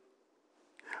did.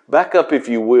 Back up, if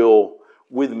you will,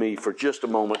 with me for just a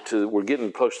moment we're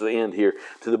getting close to the end here,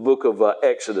 to the book of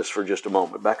Exodus for just a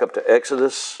moment. Back up to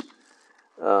Exodus.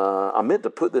 I meant to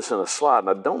put this in a slide, and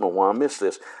I don't know why I missed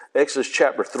this. Exodus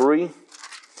chapter 3,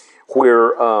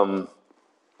 where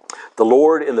the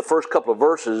Lord, in the first couple of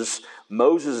verses,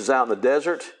 Moses is out in the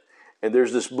desert, and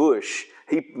there's this bush.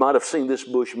 He might have seen this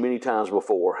bush many times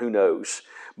before, who knows.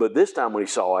 But this time when he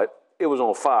saw it, it was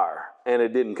on fire, and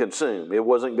it didn't consume. It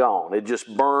wasn't gone. It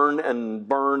just burned and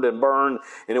burned and burned,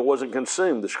 and it wasn't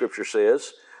consumed, the scripture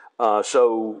says.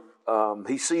 So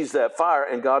he sees that fire,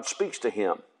 and God speaks to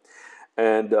him.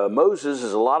 And Moses,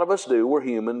 as a lot of us do, we're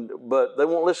human, but they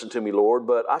won't listen to me, Lord,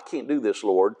 but I can't do this,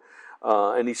 Lord.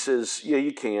 And he says, yeah,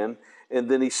 you can. And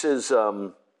then he says,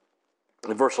 in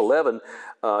verse 11,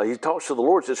 he talks to the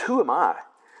Lord, says, who am I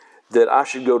that I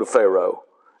should go to Pharaoh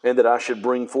and that I should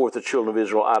bring forth the children of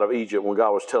Israel out of Egypt, when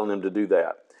God was telling him to do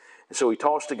that? And so he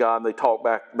talks to God, and they talk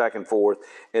back and forth,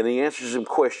 and he answers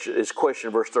his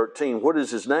question, verse 13, what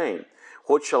is his name?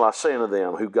 What shall I say unto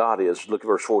them who God is? Look at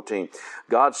verse 14.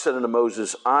 God said unto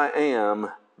Moses, I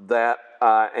am that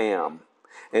I am.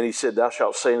 And he said, thou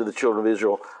shalt say unto the children of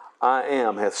Israel, I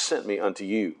am hath sent me unto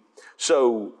you.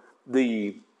 So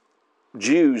the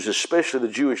Jews, especially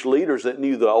the Jewish leaders that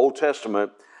knew the Old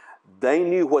Testament, they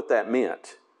knew what that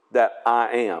meant, that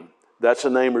I am. That's a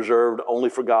name reserved only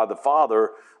for God the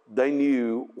Father. They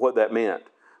knew what that meant.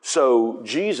 So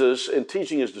Jesus, in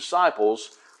teaching his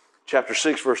disciples, chapter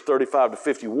 6, verse 35 to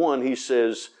 51, he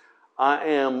says, I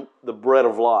am the bread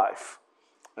of life.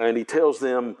 And he tells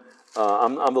them,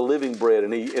 I'm the living bread.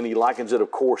 And he likens it, of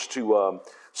course, to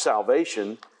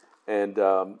salvation. And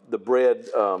the bread,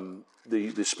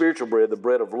 the spiritual bread, the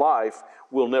bread of life,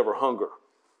 will never hunger.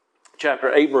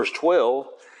 Chapter 8, verse 12,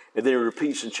 and then he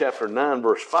repeats in chapter 9,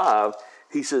 verse 5,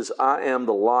 he says, I am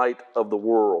the light of the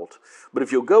world. But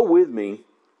if you'll go with me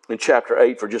in chapter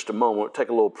 8 for just a moment, take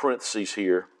a little parenthesis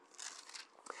here.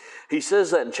 He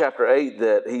says that in chapter 8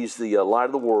 that he's the light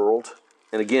of the world.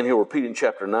 And again, he'll repeat it in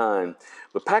chapter 9.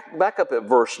 But back up at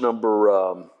verse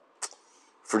number,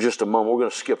 for just a moment, we're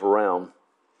going to skip around.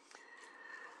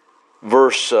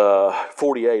 Verse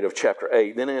 48 of chapter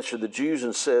 8. Then answered the Jews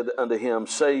and said unto him,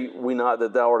 say we not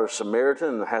that thou art a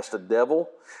Samaritan and hast a devil?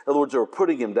 In other words, they were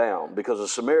putting him down because a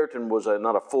Samaritan was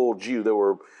not a full Jew. They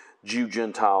were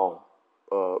Jew-Gentile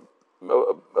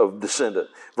of descendant.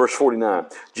 Verse 49.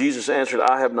 Jesus answered,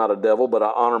 I have not a devil, but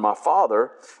I honor my Father,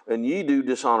 and ye do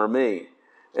dishonor me.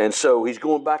 And so he's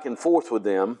going back and forth with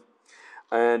them.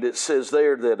 And it says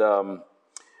there that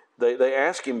they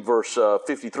ask him, verse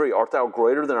 53, art thou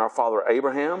greater than our father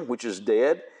Abraham, which is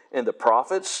dead, and the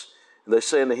prophets? And they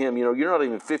say unto him, you're not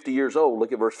even 50 years old.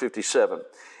 Look at verse 57.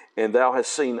 And thou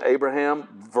hast seen Abraham,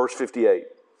 verse 58.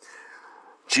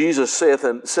 Jesus said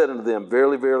unto them,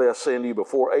 verily, verily, I say unto you,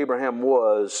 before Abraham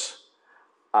was,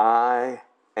 I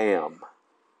am.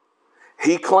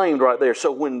 He claimed right there.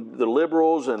 So when the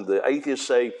liberals and the atheists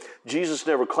say Jesus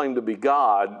never claimed to be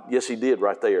God, yes, he did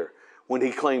right there. When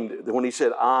he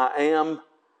said, I am,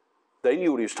 they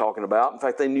knew what he was talking about. In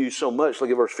fact, they knew so much. Look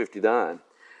at verse 59.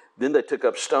 Then they took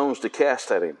up stones to cast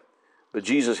at him. But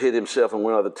Jesus hid himself and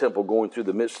went out of the temple, going through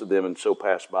the midst of them, and so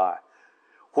passed by.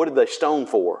 What did they stone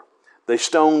for? They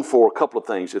stoned for a couple of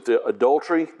things. If the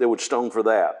adultery, they would stone for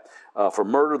that. For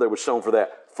murder, they would stone for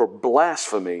that. For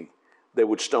blasphemy, they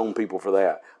would stone people for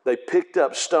that. They picked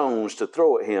up stones to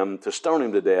throw at him, to stone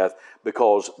him to death,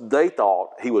 because they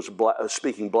thought he was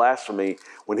speaking blasphemy.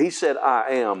 When he said,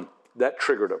 I am, that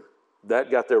triggered them.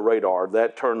 That got their radar.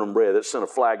 That turned them red. That sent a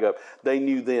flag up. They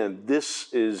knew then,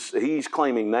 he's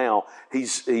claiming now,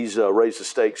 he's raised the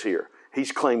stakes here.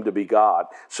 He's claimed to be God.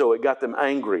 So it got them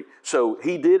angry. So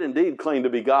he did indeed claim to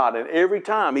be God. And every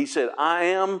time he said, I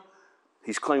am,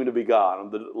 he's claimed to be God. I'm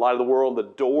the light of the world, the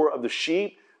door of the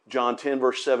sheep. John 10,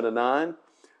 verse 7 to 9.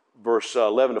 Verse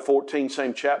 11 to 14,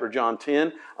 same chapter, John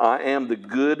 10. I am the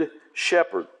good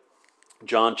shepherd.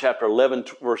 John chapter 11,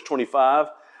 verse 25.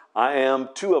 I am,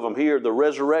 two of them here, the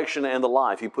resurrection and the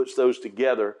life. He puts those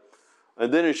together.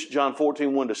 And then it's John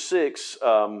 14, 1 to 6,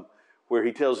 where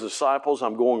he tells the disciples,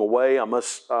 I'm going away.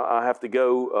 I have to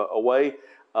go away.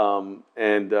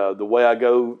 The way I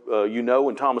go, you know.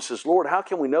 And Thomas says, Lord, how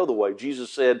can we know the way? Jesus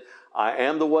said, I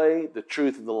am the way, the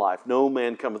truth, and the life. No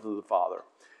man cometh to the Father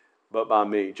but by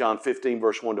me. John 15,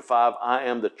 verse 1 to 5, I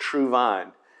am the true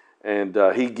vine. And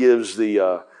he gives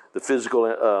the the physical,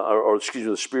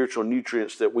 the spiritual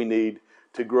nutrients that we need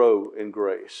to grow in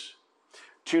grace.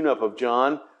 Tune-up of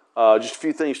John. Just a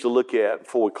few things to look at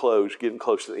before we close, getting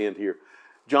close to the end here.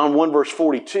 John 1, verse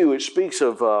 42, it speaks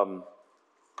of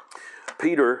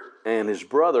Peter and his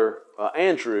brother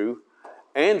Andrew.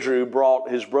 Andrew brought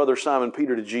his brother Simon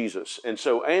Peter to Jesus. And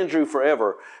so Andrew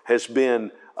forever has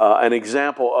been an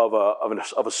example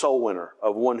of a soul winner,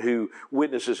 of one who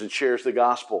witnesses and shares the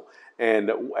gospel.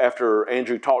 And after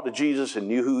Andrew talked to Jesus and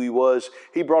knew who he was,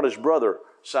 he brought his brother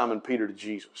Simon Peter to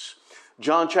Jesus.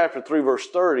 John chapter 3, verse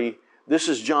 30, this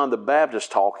is John the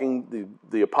Baptist talking.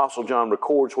 The Apostle John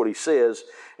records what he says,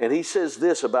 and he says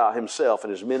this about himself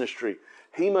and his ministry.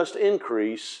 He must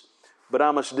increase, but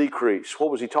I must decrease.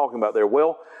 What was he talking about there?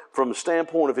 Well, from the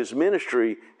standpoint of his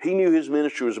ministry, he knew his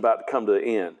ministry was about to come to the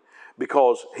end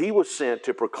because he was sent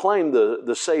to proclaim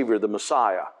the Savior, the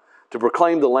Messiah, to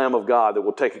proclaim the Lamb of God that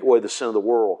will take away the sin of the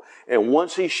world. And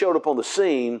once he showed up on the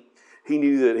scene, he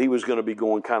knew that he was going to be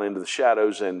going kind of into the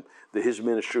shadows and that his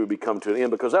ministry would be coming to an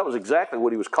end, because that was exactly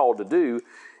what he was called to do.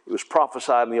 It was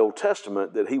prophesied in the Old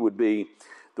Testament that he would be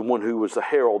the one who was the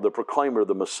herald, the proclaimer of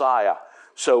the Messiah.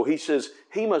 So he says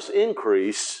he must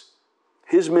increase.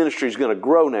 His ministry is going to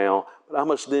grow now, but I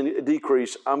must then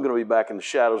decrease. I'm going to be back in the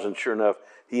shadows. And sure enough,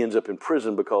 he ends up in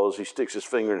prison because he sticks his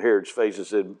finger in Herod's face and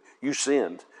said, "You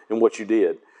sinned in what you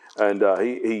did." And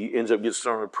he ends up getting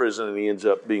thrown in prison, and he ends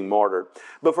up being martyred.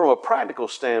 But from a practical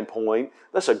standpoint,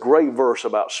 that's a great verse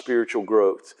about spiritual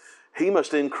growth. He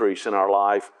must increase in our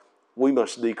life. We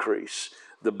must decrease.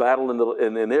 The battle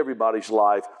in everybody's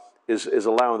life is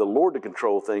allowing the Lord to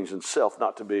control things and self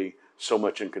not to be so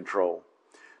much in control.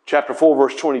 Chapter 4,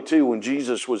 verse 22, when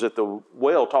Jesus was at the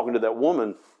well talking to that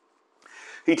woman,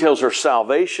 he tells her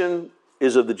salvation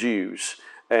is of the Jews.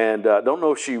 And don't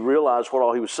know if she realized what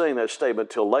all he was saying in that statement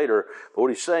till later. But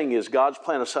what he's saying is God's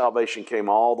plan of salvation came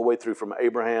all the way through from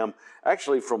Abraham,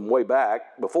 actually from way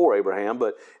back before Abraham,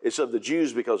 but it's of the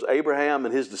Jews because Abraham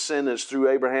and his descendants through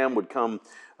Abraham would come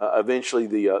eventually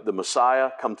the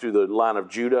Messiah, come through the line of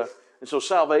Judah. And so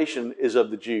salvation is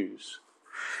of the Jews.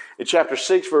 In chapter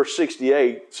 6, verse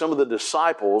 68, some of the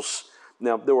disciples,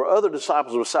 now there were other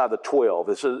disciples beside the 12.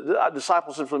 It says, a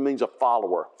disciple simply means a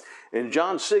follower. In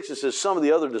John 6, it says some of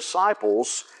the other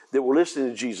disciples that were listening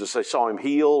to Jesus, they saw him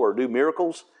heal or do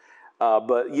miracles,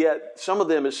 but yet some of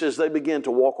them, it says, they began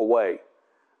to walk away.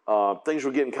 Things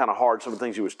were getting kind of hard, some of the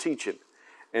things he was teaching.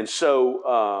 And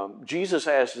so Jesus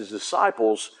asked his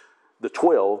disciples, the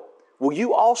 12, will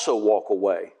you also walk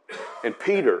away? And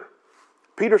Peter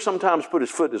sometimes put his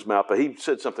foot in his mouth, but he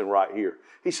said something right here.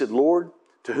 He said, Lord,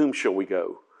 to whom shall we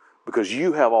go? Because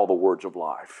you have all the words of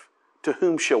life. To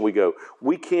whom shall we go?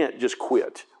 We can't just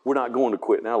quit. We're not going to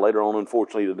quit. Now, later on,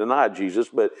 unfortunately, to deny Jesus,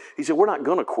 but he said, we're not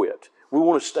going to quit. We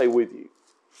want to stay with you.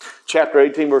 Chapter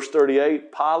 18, verse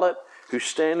 38, Pilate, who's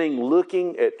standing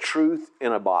looking at truth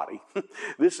in a body.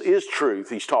 This is truth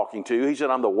he's talking to. He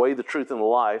said, I'm the way, the truth, and the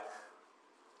life.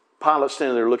 Pilate's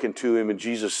standing there looking to him, and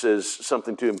Jesus says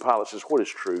something to him. Pilate says, what is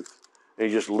truth? And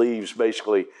he just leaves,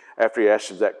 basically, after he asks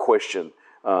him that question.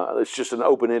 It's just an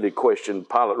open-ended question.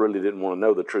 Pilate really didn't want to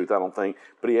know the truth, I don't think,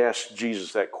 but he asked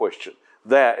Jesus that question.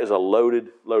 That is a loaded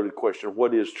question.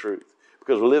 What is truth?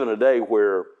 Because we live in a day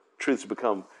where truth has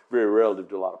become very relative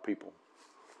to a lot of people.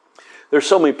 There's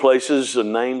so many places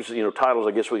and names, titles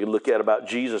I guess we could look at about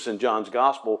Jesus in John's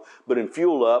Gospel, but in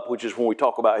Fuel Up, which is when we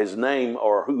talk about his name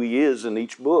or who he is in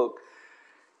each book,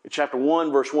 in chapter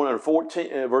 1, verse 1 and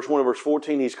 14, verse 1 and verse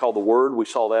 14, he's called the Word. We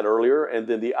saw that earlier. And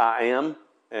then the I Am.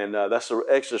 And that's the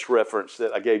Exodus reference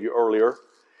that I gave you earlier.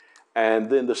 And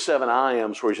then the 7 I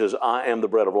Ams where he says, I am the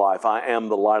bread of life. I am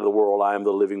the light of the world. I am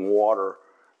the living water.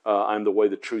 I am the way,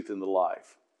 the truth, and the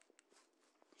life.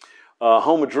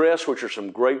 Home address, which are some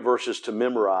great verses to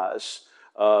memorize.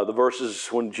 The verses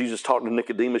when Jesus talked to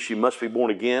Nicodemus, you must be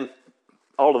born again.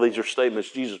 All of these are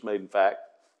statements Jesus made, in fact.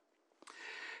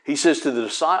 He says to the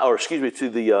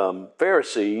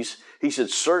Pharisees, he said,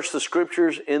 search the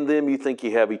scriptures, in them you think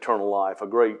you have eternal life. A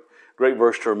great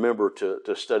verse to remember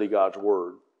to study God's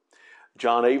word.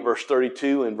 John 8, verse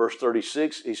 32 and verse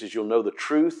 36, he says, you'll know the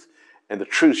truth, and the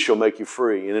truth shall make you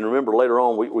free. And then remember, later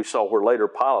on, we saw where later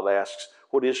Pilate asks,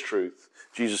 what is truth?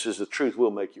 Jesus says, the truth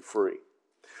will make you free.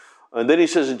 And then he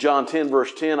says in John 10,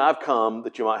 verse 10, I've come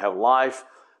that you might have life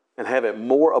and have it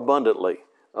more abundantly.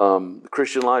 The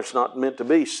Christian life's not meant to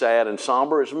be sad and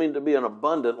somber. It's meant to be an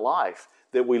abundant life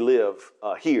that we live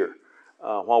here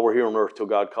while we're here on earth till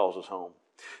God calls us home.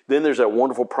 Then there's that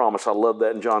wonderful promise. I love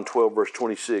that in John 12, verse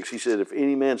 26. He said, if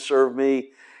any man serve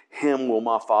me, him will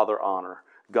my Father honor.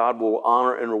 God will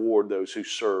honor and reward those who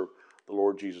serve the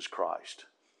Lord Jesus Christ.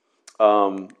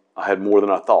 I had more than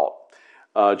I thought.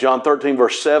 John 13,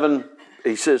 verse 7,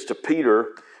 he says to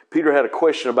Peter, Peter had a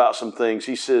question about some things.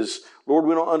 He says, Lord,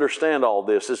 we don't understand all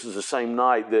this. This is the same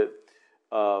night that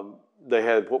they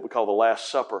had what we call the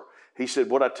Last Supper. He said,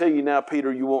 what I tell you now,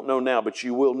 Peter, you won't know now, but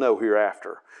you will know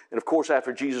hereafter. And of course,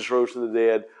 after Jesus rose from the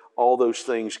dead, all those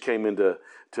things came into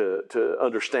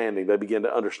understanding. They began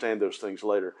to understand those things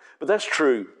later. But that's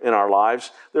true in our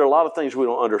lives. There are a lot of things we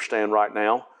don't understand right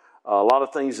now. A lot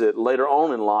of things that later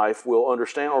on in life we'll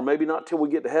understand, or maybe not till we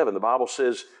get to heaven. The Bible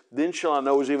says, then shall I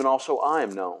know as even also I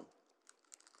am known.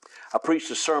 I preached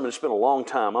a sermon, it's been a long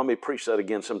time. I may preach that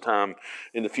again sometime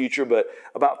in the future, but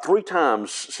about 3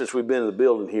 times since we've been in the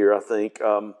building here, I think,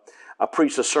 I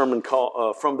preached a sermon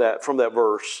from that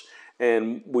verse,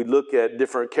 and we look at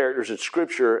different characters in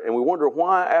Scripture, and we wonder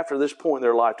why after this point in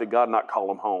their life did God not call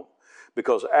them home?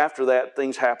 Because after that,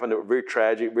 things happened that were very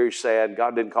tragic, very sad.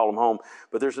 God didn't call them home.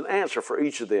 But there's an answer for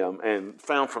each of them and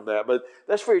found from that. But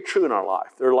that's very true in our life.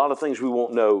 There are a lot of things we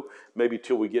won't know maybe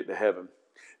till we get to heaven.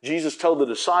 Jesus told the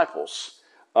disciples,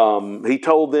 he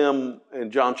told them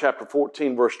in John chapter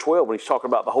 14, verse 12, when he's talking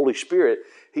about the Holy Spirit,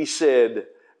 he said,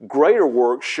 greater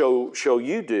works shall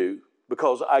you do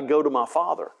because I go to my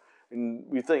Father. And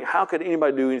you think, how could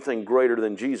anybody do anything greater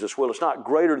than Jesus? Well, it's not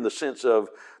greater in the sense of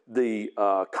the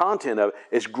content of it.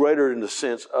 It's greater in the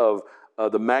sense of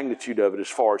the magnitude of it as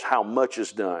far as how much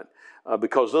is done.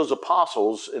 Because those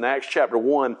apostles in Acts chapter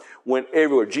 1 went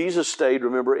everywhere. Jesus stayed,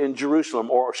 remember, in Jerusalem,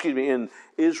 in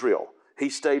Israel. He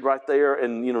stayed right there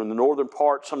in the northern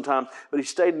part sometimes, but he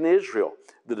stayed in Israel.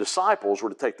 The disciples were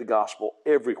to take the gospel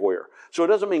everywhere. So it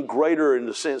doesn't mean greater in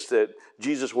the sense that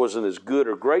Jesus wasn't as good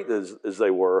or great as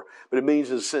they were, but it means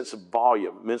in the sense of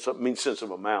volume, it means sense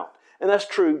of amount. And that's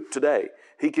true today.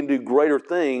 He can do greater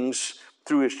things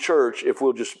through his church if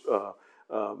we'll just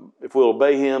if we'll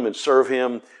obey him and serve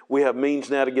him. We have means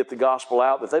now to get the gospel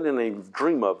out that they didn't even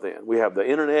dream of then. We have the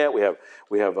internet,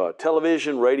 we have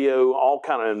television, radio, all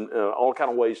kind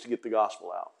of ways to get the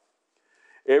gospel out.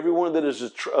 Everyone that is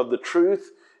of the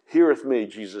truth heareth me,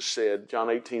 Jesus said, John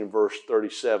 18, verse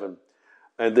 37.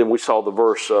 And then we saw the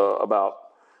verse about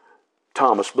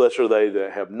Thomas, blessed are they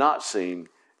that have not seen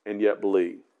and yet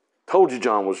believe. Told you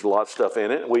John was a lot of stuff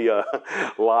in it.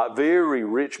 Very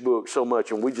rich book, so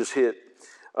much, and we just hit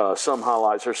some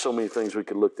highlights. There's so many things we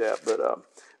could look at, but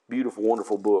beautiful,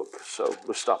 wonderful book. So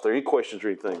let's stop there. Any questions or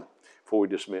anything before we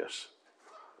dismiss?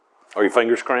 Are your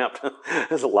fingers cramped?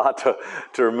 There's a lot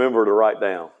to remember to write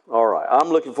down. All right. I'm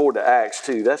looking forward to Acts,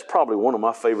 too. That's probably one of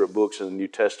my favorite books in the New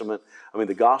Testament. I mean,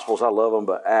 the Gospels, I love them,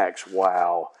 but Acts,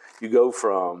 wow. You go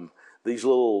from these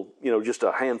little, just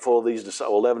a handful of these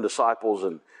 11 disciples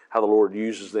and how the Lord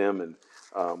uses them, and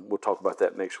we'll talk about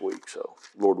that next week, so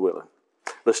Lord willing.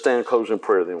 Let's stand and close in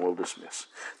prayer, then we'll dismiss.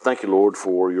 Thank you, Lord,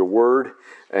 for your word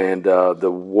and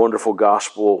the wonderful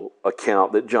gospel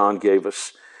account that John gave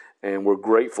us. And we're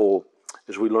grateful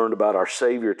as we learned about our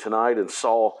Savior tonight and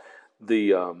saw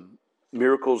the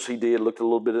miracles he did, looked a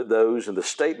little bit at those and the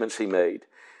statements he made.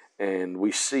 And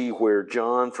we see where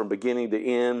John, from beginning to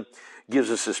end, gives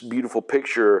us this beautiful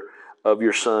picture of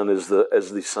your Son as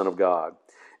the Son of God.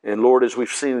 And Lord, as we've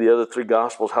seen the other 3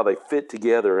 Gospels, how they fit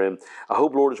together. And I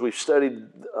hope, Lord, as we've studied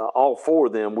all 4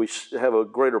 of them, we have a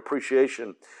greater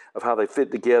appreciation of how they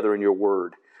fit together in your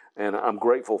word. And I'm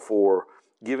grateful for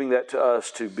giving that to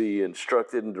us to be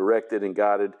instructed and directed and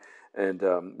guided. And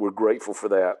we're grateful for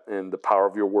that and the power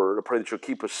of your word. I pray that you'll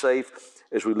keep us safe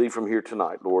as we leave from here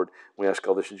tonight, Lord. We ask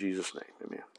all this in Jesus' name. Amen.